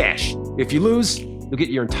keep the cash. If you lose, you'll get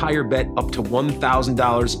your entire bet up to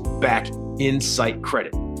 $1,000 back in site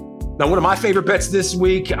credit. Now, one of my favorite bets this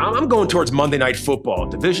week, I'm going towards Monday Night Football.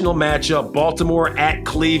 Divisional matchup, Baltimore at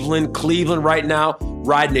Cleveland. Cleveland right now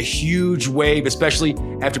riding a huge wave, especially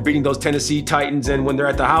after beating those Tennessee Titans. And when they're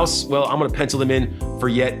at the house, well, I'm going to pencil them in for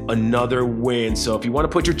yet another win. So if you want to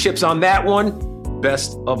put your chips on that one,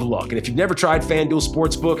 best of luck. And if you've never tried FanDuel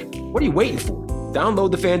Sportsbook, what are you waiting for?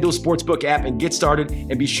 Download the FanDuel Sportsbook app and get started.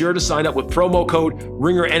 And be sure to sign up with promo code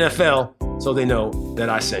RINGERNFL so they know that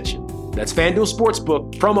I sent you. That's FanDuel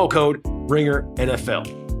Sportsbook, promo code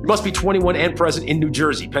RINGERNFL. You must be 21 and present in New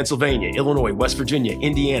Jersey, Pennsylvania, Illinois, West Virginia,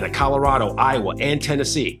 Indiana, Colorado, Iowa, and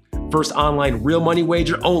Tennessee. First online real money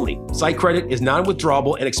wager only. Site credit is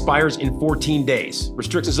non-withdrawable and expires in 14 days.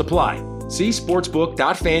 Restrictions apply. See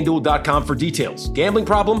sportsbook.fanduel.com for details. Gambling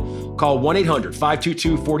problem? Call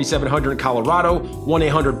 1-800-522-4700 in Colorado,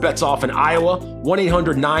 1-800-BETS-OFF in Iowa,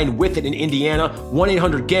 1-800-9-WITH-IT in Indiana,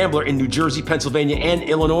 1-800-GAMBLER in New Jersey, Pennsylvania, and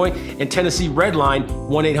Illinois, and Tennessee Redline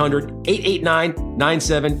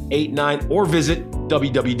 1-800-889-9789, or visit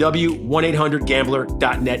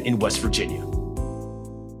www.1800gambler.net in West Virginia.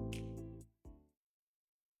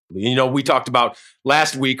 You know, we talked about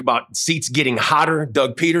last week about seats getting hotter.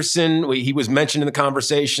 Doug Peterson, he was mentioned in the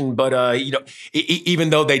conversation, but even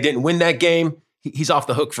though they didn't win that game, he's off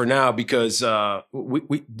the hook for now because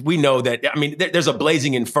we know that. I mean, there's a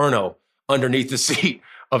blazing inferno underneath the seat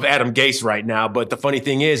of Adam Gase right now. But the funny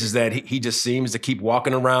thing is that he just seems to keep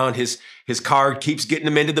walking around. His card keeps getting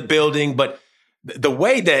him into the building. But the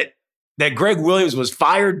way that Greg Williams was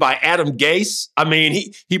fired by Adam Gase, I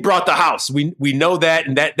mean, he brought the house. We know that,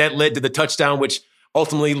 and that led to the touchdown, which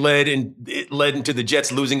ultimately led into the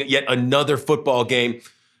Jets losing yet another football game.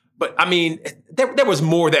 But I mean, there was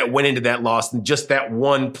more that went into that loss than just that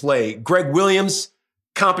one play. Greg Williams,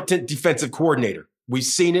 competent defensive coordinator. We've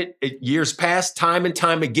seen it years past, time and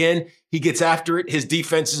time again. He gets after it. His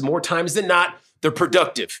defenses, more times than not, they're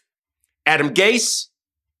productive. Adam Gase.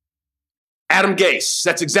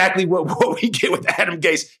 That's exactly what we get with Adam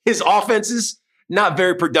Gase. His offenses, not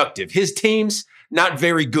very productive. His teams, not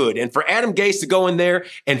very good. And for Adam Gase to go in there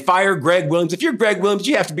and fire Greg Williams, if you're Greg Williams,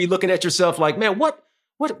 you have to be looking at yourself like, man, what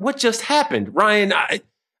just happened? Ryan, I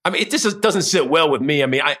mean, it just doesn't sit well with me. I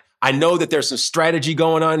mean, I know that there's some strategy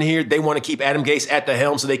going on here. They want to keep Adam Gase at the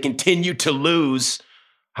helm so they continue to lose.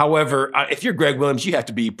 However, if you're Greg Williams, you have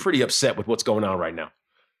to be pretty upset with what's going on right now.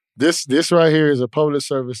 This right here is a public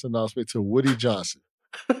service announcement to Woody Johnson.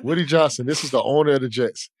 Woody Johnson, this is the owner of the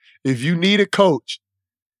Jets. If you need a coach,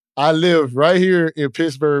 I live right here in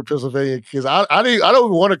Pittsburgh, Pennsylvania, because I don't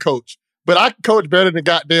even want to coach, but I can coach better than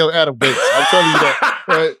goddamn Adam Gase. I'm telling you that.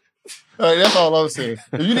 Right? That's all I'm saying.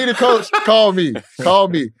 If you need a coach, call me.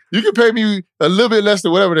 You can pay me a little bit less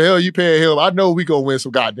than whatever the hell you paying him. I know we gonna win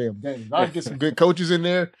some goddamn games. I can get some good coaches in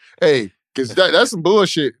there. Hey, because that's some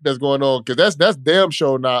bullshit that's going on. Because that's damn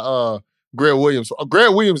sure not Greg Williams.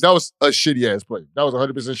 Greg Williams, that was a shitty ass play. That was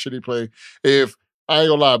 100% shitty play. If I ain't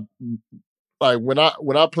gonna lie, like when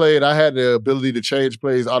I played, I had the ability to change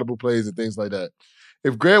plays, audible plays, and things like that.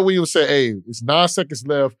 If Greg Williams said, "Hey, it's 9 seconds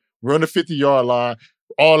left, run the 50-yard line,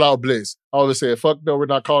 all out blitz," I would have said, "Fuck no, we're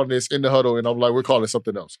not calling this in the huddle," and I'm like, "We're calling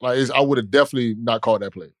something else." Like I would have definitely not called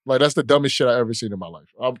that play. Like that's the dumbest shit I ever seen in my life.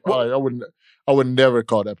 I would never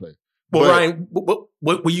call that play. Well, Ryan, what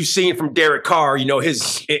were you seeing from Derek Carr? You know,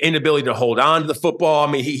 his inability to hold on to the football.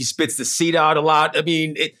 I mean, he spits the seat out a lot. I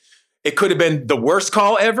mean, it could have been the worst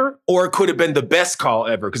call ever, or it could have been the best call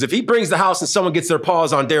ever. Because if he brings the house and someone gets their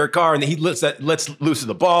paws on Derek Carr and then he lets loose of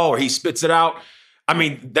the ball or he spits it out, I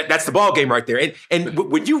mean, that's the ball game right there. And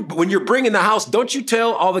when you're bringing the house, don't you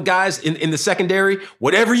tell all the guys in the secondary,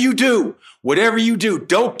 whatever you do,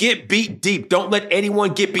 don't get beat deep. Don't let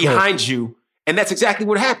anyone get behind you. And that's exactly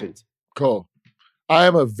what happened. Cole, I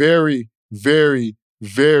am a very, very,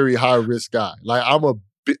 very high risk guy. Like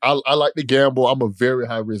I like to gamble. I'm a very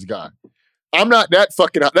high risk guy. I'm not that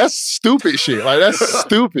fucking. That's stupid shit. Like that's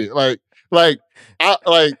stupid.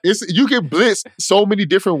 You can blitz so many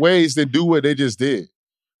different ways than do what they just did.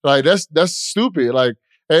 Like that's stupid. Like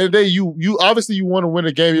and the day you obviously you want to win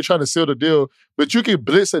a game. You're trying to seal the deal, but you can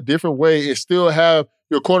blitz a different way and still have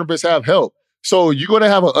your cornerbacks have help. So you're gonna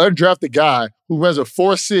have an undrafted guy who runs a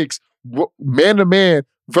 4.6 man-to-man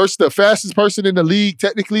versus the fastest person in the league,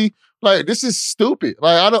 technically. Like, this is stupid.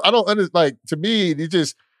 Like, I don't understand. Like, to me, it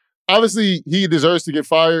just, obviously, he deserves to get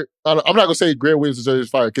fired. I'm not going to say Greg Williams deserves to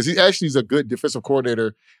get fired because he actually is a good defensive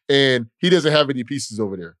coordinator and he doesn't have any pieces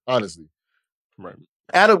over there, honestly. Right.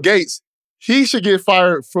 Adam Gase, he should get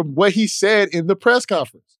fired from what he said in the press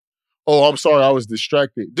conference. Oh, I'm sorry, I was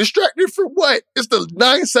distracted. Distracted from what? It's the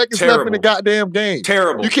 9 seconds left in the goddamn game.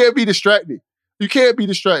 Terrible. You can't be distracted.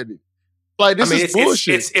 Like, this is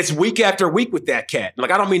bullshit. It's week after week with that cat. Like,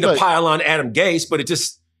 I don't mean to pile on Adam Gase, but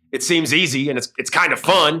it seems easy and it's kind of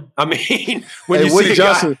fun. I mean, when you Woody see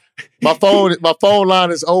Johnson, my phone line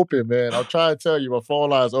is open, man. I'm trying to tell you, my phone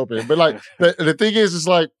line is open. But like, the thing is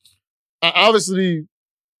like, obviously,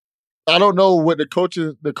 I don't know what the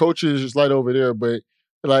coaches is like over there, but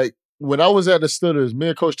like when I was at the Steelers, me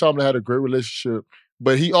and Coach Tomlin had a great relationship,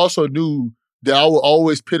 but he also knew that I would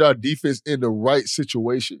always put our defense in the right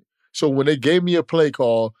situation. So when they gave me a play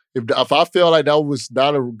call, if I felt like that was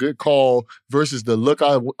not a good call versus the look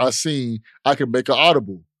I seen, I could make an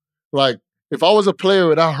audible. Like, if I was a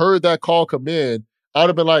player and I heard that call come in, I'd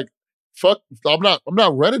have been like, fuck, I'm not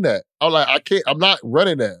running that. I'm not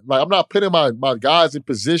running that. Like, I'm not putting my guys in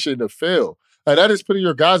position to fail. Like, that is putting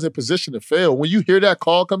your guys in position to fail. When you hear that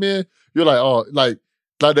call come in, you're like, oh, like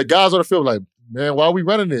the guys on the field, like, man, why are we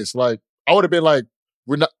running this? Like, I would have been like,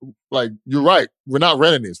 we're not, like, you're right. We're not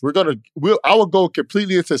running this. I would go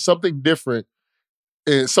completely into something different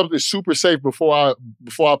and something super safe before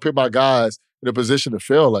I put my guys in a position to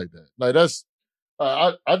fail like that. Like, that's,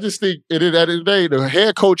 I just think at the end of the day, the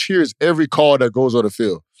head coach hears every call that goes on the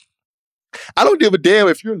field. I don't give a damn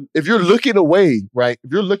if you're looking away, right?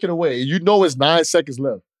 If you're looking away and you know it's 9 seconds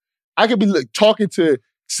left, I could be talking to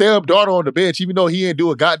Sam Darnold on the bench, even though he ain't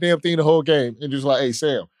do a goddamn thing the whole game, and just like, hey,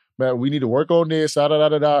 Sam, man, we need to work on this,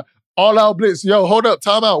 all out blitz. Yo, hold up,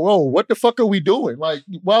 time out. Whoa, what the fuck are we doing? Like,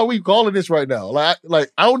 why are we calling this right now?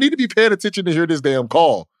 Like I don't need to be paying attention to hear this damn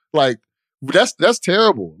call. Like, that's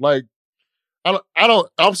terrible. Like,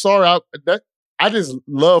 I'm sorry. I just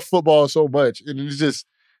love football so much. And it's just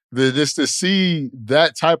to see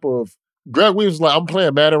that type of Greg Williams, like, I'm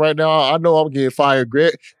playing Madden right now. I know I'm getting fired.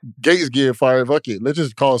 Greg Gates getting fired. Fuck it. Let's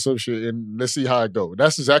just call some shit and let's see how it goes.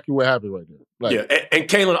 That's exactly what happened right there. Like, yeah, and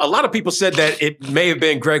Kalen, a lot of people said that it may have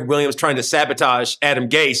been Greg Williams trying to sabotage Adam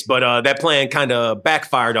Gase, but that plan kind of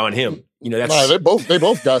backfired on him. You know, that's they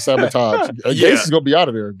both got sabotaged. Yeah. Gase is gonna be out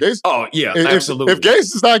of there. Gase, oh yeah, absolutely. If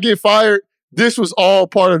Gase does not get fired, this was all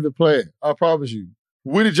part of the plan. I promise you.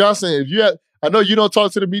 Woody Johnson, I know you don't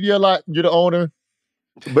talk to the media a lot. You're the owner,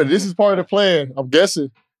 but this is part of the plan. I'm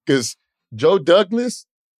guessing because Joe Douglas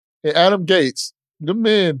and Adam Gase, the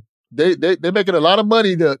men, they're making a lot of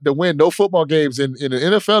money to win no football games, and the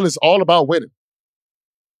NFL is all about winning.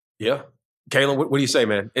 Yeah, Kalen, what do you say,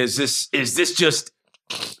 man? Is this just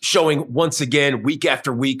showing once again, week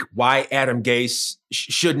after week, why Adam Gase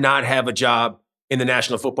should not have a job in the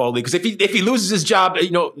National Football League? Because if he loses his job,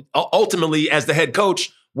 you know, ultimately as the head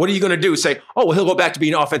coach, what are you going to do? Say, oh, well, he'll go back to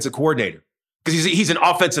being an offensive coordinator because he's an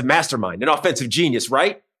offensive mastermind, an offensive genius,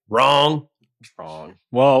 right? Wrong.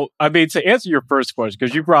 Well, I mean, to answer your first question,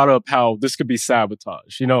 because you brought up how this could be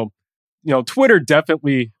sabotage, you know, Twitter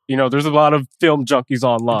definitely, there's a lot of film junkies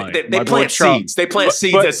online. They plant seeds. They plant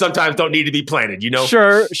seeds that sometimes don't need to be planted, you know?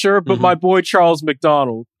 Sure. But my boy Charles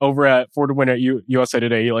McDonald over at For the Win at USA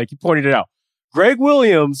Today, he pointed it out. Greg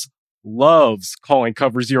Williams loves calling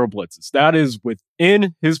cover zero blitzes. That is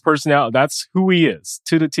within his personality. That's who he is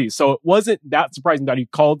to the T. So it wasn't that surprising that he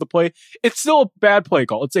called the play. It's still a bad play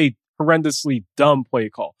call. It's a horrendously dumb play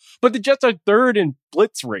call. But the Jets are third in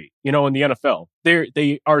blitz rate, in the NFL.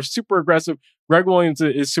 They are super aggressive. Greg Williams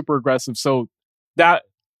is super aggressive. So that,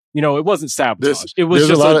 it wasn't sabotage. There's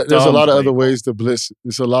a lot of other ways to blitz.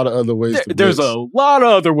 There's a lot of other ways to blitz. There's a lot of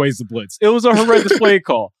other ways to blitz. It was a horrendous play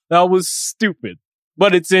call. That was stupid.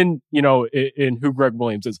 But it's in who Greg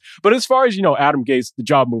Williams is. But as far as, Adam Gase, the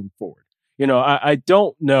job moving forward, I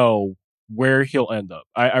don't know where he'll end up.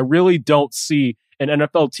 I really don't see an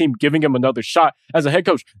NFL team giving him another shot as a head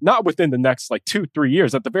coach, not within the next 2-3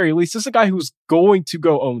 years. At the very least, this is a guy who's going to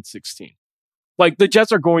go 0-16. Like, the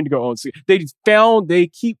Jets are going to go 0-16. They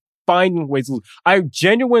keep finding ways to lose. I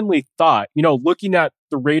genuinely thought, looking at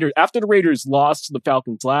the Raiders, after the Raiders lost to the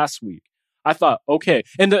Falcons last week, I thought, okay,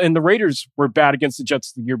 and the Raiders were bad against the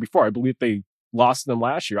Jets the year before. I believe they lost them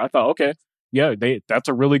last year. I thought, okay, yeah, that's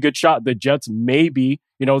a really good shot. The Jets maybe,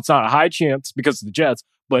 it's not a high chance because of the Jets,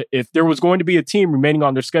 but if there was going to be a team remaining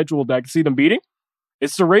on their schedule that I could see them beating,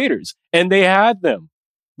 it's the Raiders. And they had them,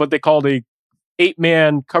 but they called a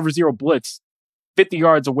 8-man cover zero blitz 50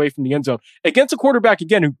 yards away from the end zone against a quarterback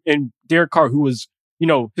again, in Derek Carr, who was,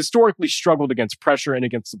 historically struggled against pressure and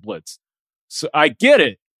against the blitz. So I get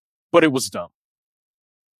it, but it was dumb.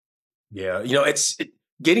 Yeah, it's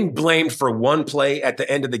getting blamed for one play at the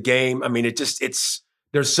end of the game. I mean,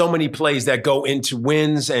 there's so many plays that go into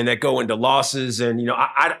wins and that go into losses. And,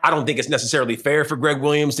 I don't think it's necessarily fair for Greg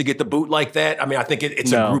Williams to get the boot like that. I mean, I think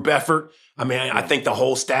it's a group effort. I mean, I think the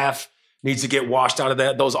whole staff needs to get washed out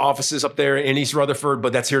of those offices up there in East Rutherford,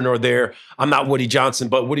 but that's here nor there. I'm not Woody Johnson,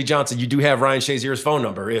 but Woody Johnson, you do have Ryan Shazier's phone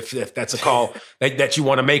number if that's a call that you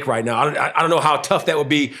want to make right now. I don't know how tough that would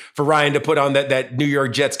be for Ryan to put on that New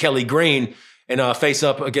York Jets Kelly Green and face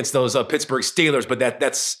up against those Pittsburgh Steelers, but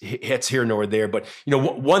that's here nor there. But,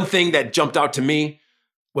 one thing that jumped out to me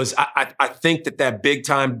was I think that big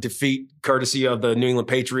time defeat courtesy of the New England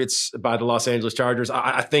Patriots by the Los Angeles Chargers,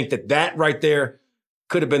 I think that right there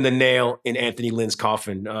could have been the nail in Anthony Lynn's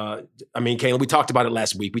coffin. I mean, Kayla, we talked about it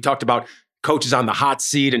last week. We talked about coaches on the hot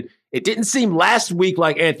seat, and It didn't seem last week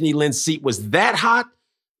like Anthony Lynn's seat was that hot,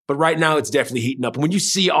 but right now it's definitely heating up. And when you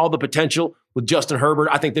see all the potential with Justin Herbert,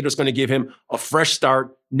 I think they're just going to give him a fresh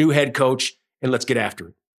start, new head coach, and let's get after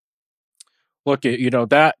it. Look,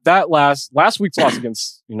 that last week's loss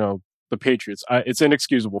against, the Patriots, it's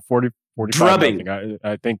inexcusable. 45 drubbing.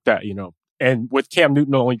 I think that, and with Cam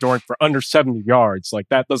Newton only throwing for under 70 yards, like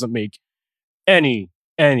that doesn't make any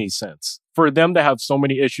sense. For them to have so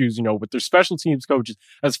many issues, with their special teams coaches,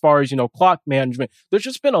 as far as, clock management, there's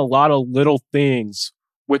just been a lot of little things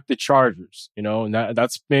with the Chargers, and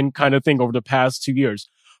that's been kind of thing over the past 2 years.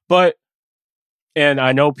 But, and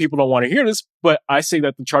I know people don't want to hear this, but I say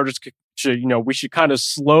that the Chargers should, we should kind of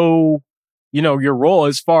slow, your role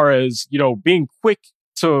as far as, being quick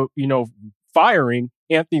to, firing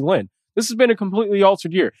Anthony Lynn. This has been a completely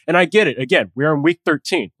altered year. And I get it. Again, we're in week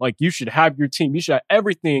 13. Like, you should have your team. You should have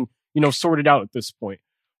everything, sorted out at this point.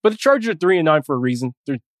 But the Chargers are 3-9 for a reason.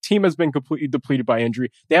 Their team has been completely depleted by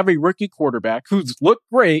injury. They have a rookie quarterback who's looked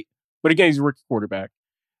great, but again, he's a rookie quarterback.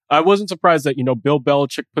 I wasn't surprised that, Bill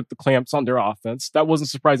Belichick put the clamps on their offense. That wasn't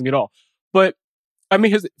surprising at all. But, I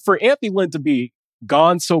mean, for Anthony Lynn to be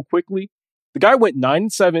gone so quickly, the guy went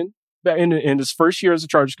 9-7 in his first year as a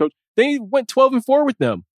Chargers coach. They went 12-4 with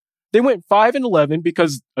them. They went 5-11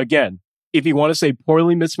 because, again, if you want to say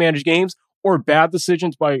poorly mismanaged games or bad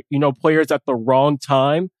decisions by, players at the wrong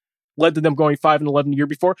time led to them going 5-11 the year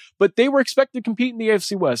before, but they were expected to compete in the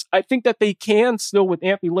AFC West. I think that they can still with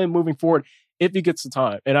Anthony Lynn moving forward if he gets the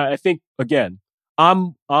time. And I think, again,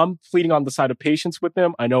 I'm pleading on the side of patience with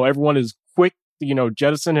them. I know everyone is quick to,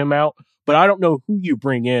 jettison him out, but I don't know who you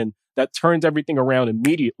bring in that turns everything around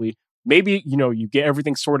immediately. Maybe, you get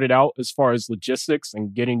everything sorted out as far as logistics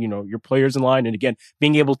and getting, your players in line. And again,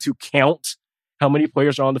 being able to count how many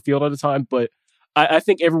players are on the field at a time. But I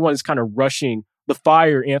think everyone is kind of rushing the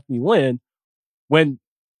fire Anthony Lynn when,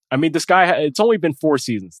 this guy, it's only been 4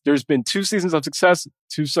 seasons. There's been 2 seasons of success,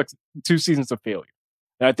 2 seasons of failure.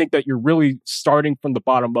 And I think that you're really starting from the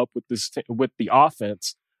bottom up with with the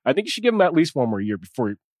offense. I think you should give him at least 1 more year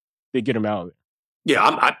before they get him out of there.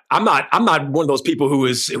 Yeah, I'm not one of those people who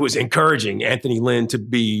is encouraging Anthony Lynn to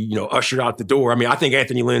be, ushered out the door. I think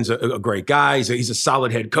Anthony Lynn's a great guy. He's a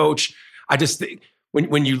solid head coach. I just think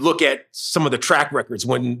when you look at some of the track records,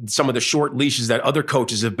 when some of the short leashes that other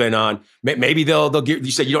coaches have been on, maybe they'll get,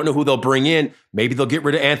 you said you don't know who they'll bring in. Maybe they'll get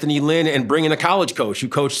rid of Anthony Lynn and bring in a college coach who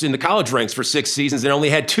coached in the college ranks for 6 seasons and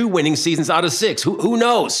only had 2 winning seasons out of 6. Who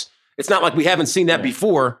knows? It's not like we haven't seen that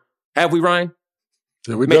before. Have we, Ryan?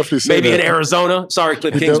 Yeah, we definitely seen maybe that. In Arizona. Sorry,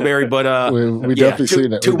 Cliff Kingsbury, but we definitely seen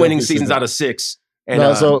that. 2 winning seasons out of 6. And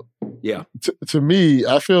yeah. To me,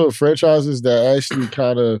 I feel franchises that actually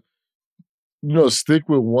kind of, stick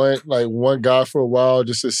with one guy for a while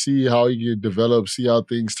just to see how he can develop, see how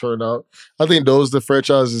things turn out. I think those are the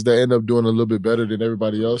franchises that end up doing a little bit better than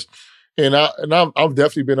everybody else. And I've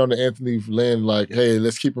definitely been on the Anthony Lynn, hey,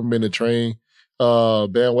 let's keep him in the train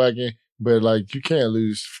bandwagon. But you can't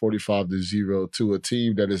lose 45-0 to a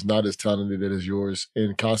team that is not as talented as yours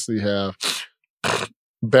and constantly have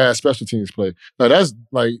bad special teams play. Now that's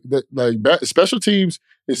bad special teams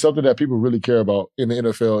is something that people really care about in the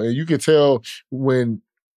NFL, and you can tell when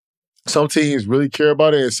some teams really care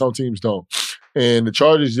about it and some teams don't. And the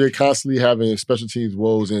Chargers, they're constantly having special teams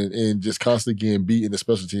woes and just constantly getting beat in the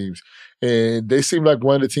special teams, and they seem like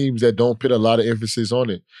one of the teams that don't put a lot of emphasis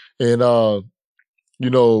on it. And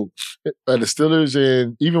at the Steelers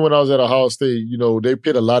and even when I was at Ohio State, they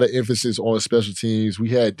put a lot of emphasis on special teams. We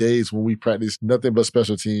had days when we practiced nothing but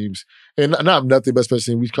special teams. And not nothing but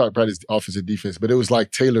special teams. We practiced offense and defense, but it was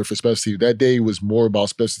tailored for special teams. That day was more about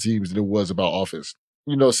special teams than it was about offense.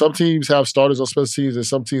 Some teams have starters on special teams and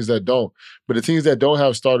some teams that don't. But the teams that don't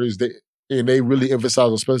have starters, they really emphasize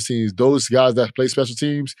on special teams. Those guys that play special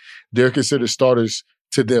teams, they're considered starters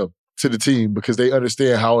to them, to the team, because they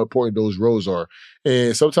understand how important those roles are.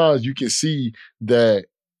 And sometimes you can see that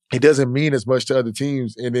it doesn't mean as much to other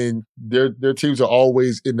teams, and then their teams are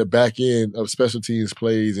always in the back end of special teams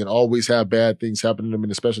plays and always have bad things happen to them in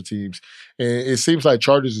the special teams. And it seems like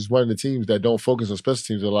Chargers is one of the teams that don't focus on special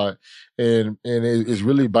teams a lot, and it's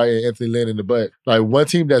really biting Anthony Lynn in the butt. One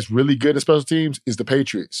team that's really good at special teams is the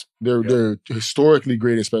Patriots. They're historically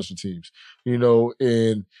great at special teams,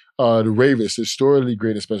 and the Ravens historically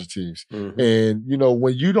great at special teams. Mm-hmm. And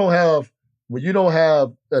when you don't have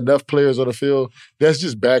enough players on the field, that's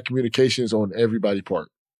just bad communications on everybody's part,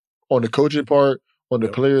 on the coaching part, on the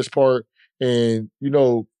players' part. And,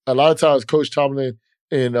 a lot of times Coach Tomlin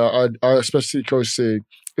and our special team coach said,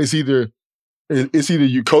 it's either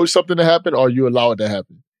you coach something to happen or you allow it to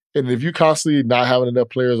happen. And if you constantly not having enough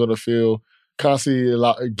players on the field,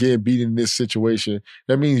 constantly getting beat in this situation,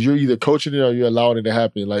 that means you're either coaching it or you're allowing it to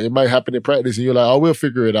happen. Like, it might happen in practice and you're like, oh, we'll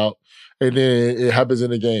figure it out. And then it happens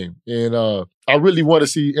in the game. And I really want to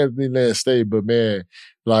see Anthony Lynn stay, but man,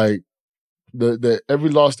 like, the every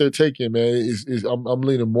loss they're taking, man, is I'm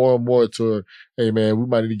leaning more and more toward, hey man, we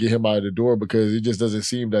might need to get him out of the door, because it just doesn't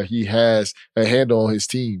seem that he has a handle on his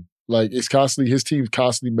team. Like, his team's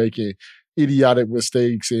constantly making idiotic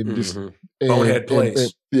mistakes and just bonehead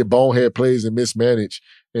plays. Bonehead plays and mismanaged.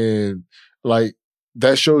 And like,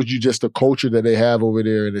 that shows you just the culture that they have over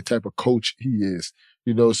there and the type of coach he is.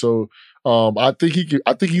 So I think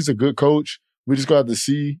he's a good coach. We just got to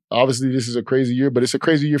see. Obviously, this is a crazy year, but it's a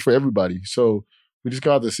crazy year for everybody. So we just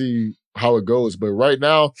got to see how it goes. But right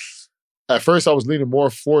now, at first I was leaning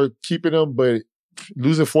more for keeping him, but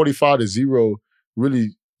losing 45-0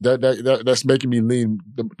 really that's making me lean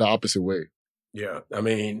the opposite way. Yeah, I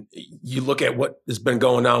mean, you look at what has been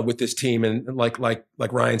going on with this team, and like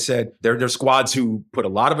Ryan said, there's squads who put a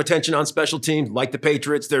lot of attention on special teams, like the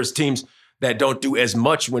Patriots. There's teams that don't do as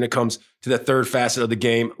much when it comes to the third facet of the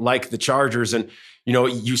game, like the Chargers. And,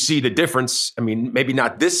 you see the difference. I mean, maybe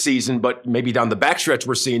not this season, but maybe down the backstretch,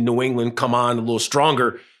 we're seeing New England come on a little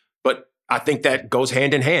stronger. But I think that goes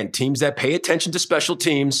hand in hand. Teams that pay attention to special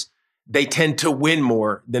teams, they tend to win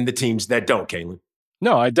more than the teams that don't, Kalen.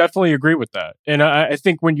 No, I definitely agree with that. And I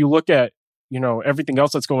think when you look at, everything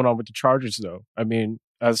else that's going on with the Chargers, though, I mean,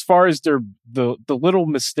 as far as the little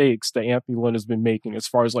mistakes that Anthony Lynn has been making, as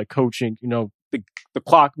far as like coaching, the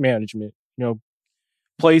clock management,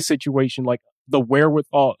 play situation, like the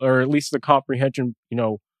wherewithal, or at least the comprehension,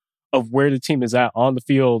 of where the team is at on the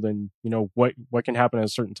field and, what can happen at a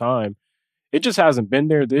certain time. It just hasn't been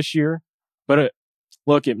there this year. But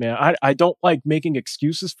look it, man, I don't like making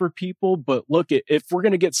excuses for people, but look it, if we're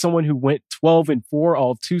going to get someone who went 12-4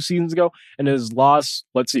 all 2 seasons ago and has lost,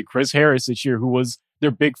 let's see, Chris Harris this year, who was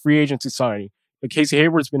their big free agency signing. But Casey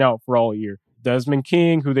Hayward's been out for all year. Desmond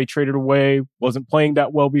King, who they traded away, wasn't playing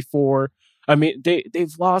that well before. I mean,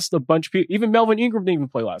 they've lost a bunch of people. Even Melvin Ingram didn't even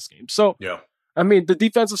play last game. So, yeah. I mean, the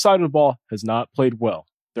defensive side of the ball has not played well.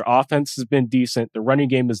 Their offense has been decent. The running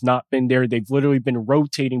game has not been there. They've literally been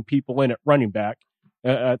rotating people in at running back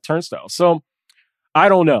at turnstile. So, I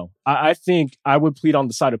don't know. I think I would plead on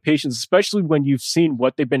the side of patience, especially when you've seen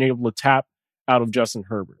what they've been able to tap out of Justin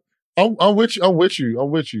Herbert. I'm with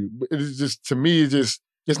you. It's just, to me, it's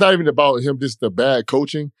not even about him just the bad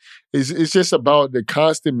coaching. It's just about the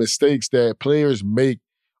constant mistakes that players make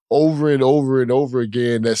over and over and over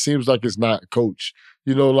again that seems like it's not coached.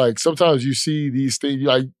 Like, sometimes you see these things,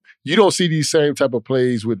 like, you don't see these same type of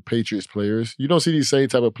plays with Patriots players. You don't see these same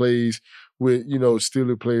type of plays with,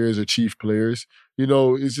 Steelers players or Chief players.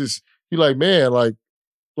 It's just, you're like, man,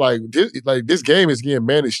 this game is getting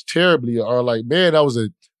managed terribly, or like, man, that was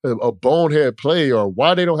a bonehead play, or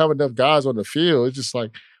why they don't have enough guys on the field. It's just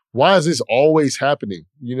like, why is this always happening?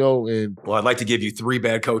 And well, I'd like to give you 3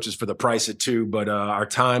 bad coaches for the price of 2, but our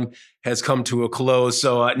time has come to a close.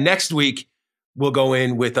 So next week, we'll go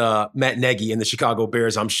in with Matt Nagy and the Chicago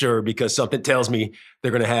Bears, I'm sure, because something tells me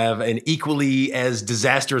they're going to have an equally as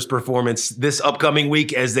disastrous performance this upcoming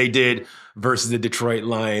week as they did versus the Detroit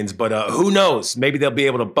Lions. But who knows? Maybe they'll be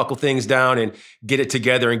able to buckle things down and get it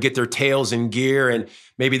together and get their tails in gear, and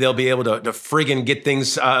maybe they'll be able to friggin' get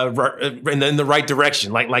things in the right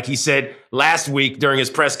direction. Like he said last week during his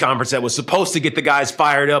press conference, that was supposed to get the guys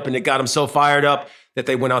fired up, and it got them so fired up that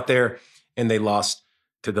they went out there and they lost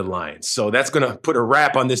to the Lions. So that's going to put a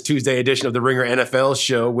wrap on this Tuesday edition of the Ringer NFL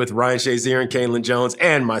show with Ryan Shazier and Kalen Jones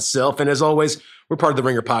and myself. And as always, we're part of the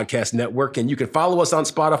Ringer Podcast Network, and you can follow us on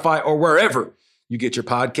Spotify or wherever you get your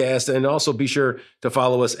podcast. And also be sure to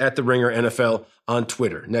follow us at the Ringer NFL on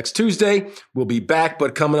Twitter. Next Tuesday, we'll be back,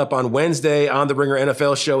 but coming up on Wednesday on the Ringer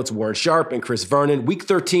NFL show, it's Warren Sharp and Chris Vernon. Week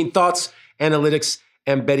 13 thoughts, analytics,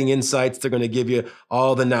 and betting insights. They're going to give you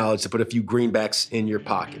all the knowledge to put a few greenbacks in your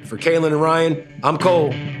pocket. For Kalen and Ryan, I'm Cole.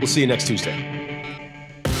 We'll see you next Tuesday.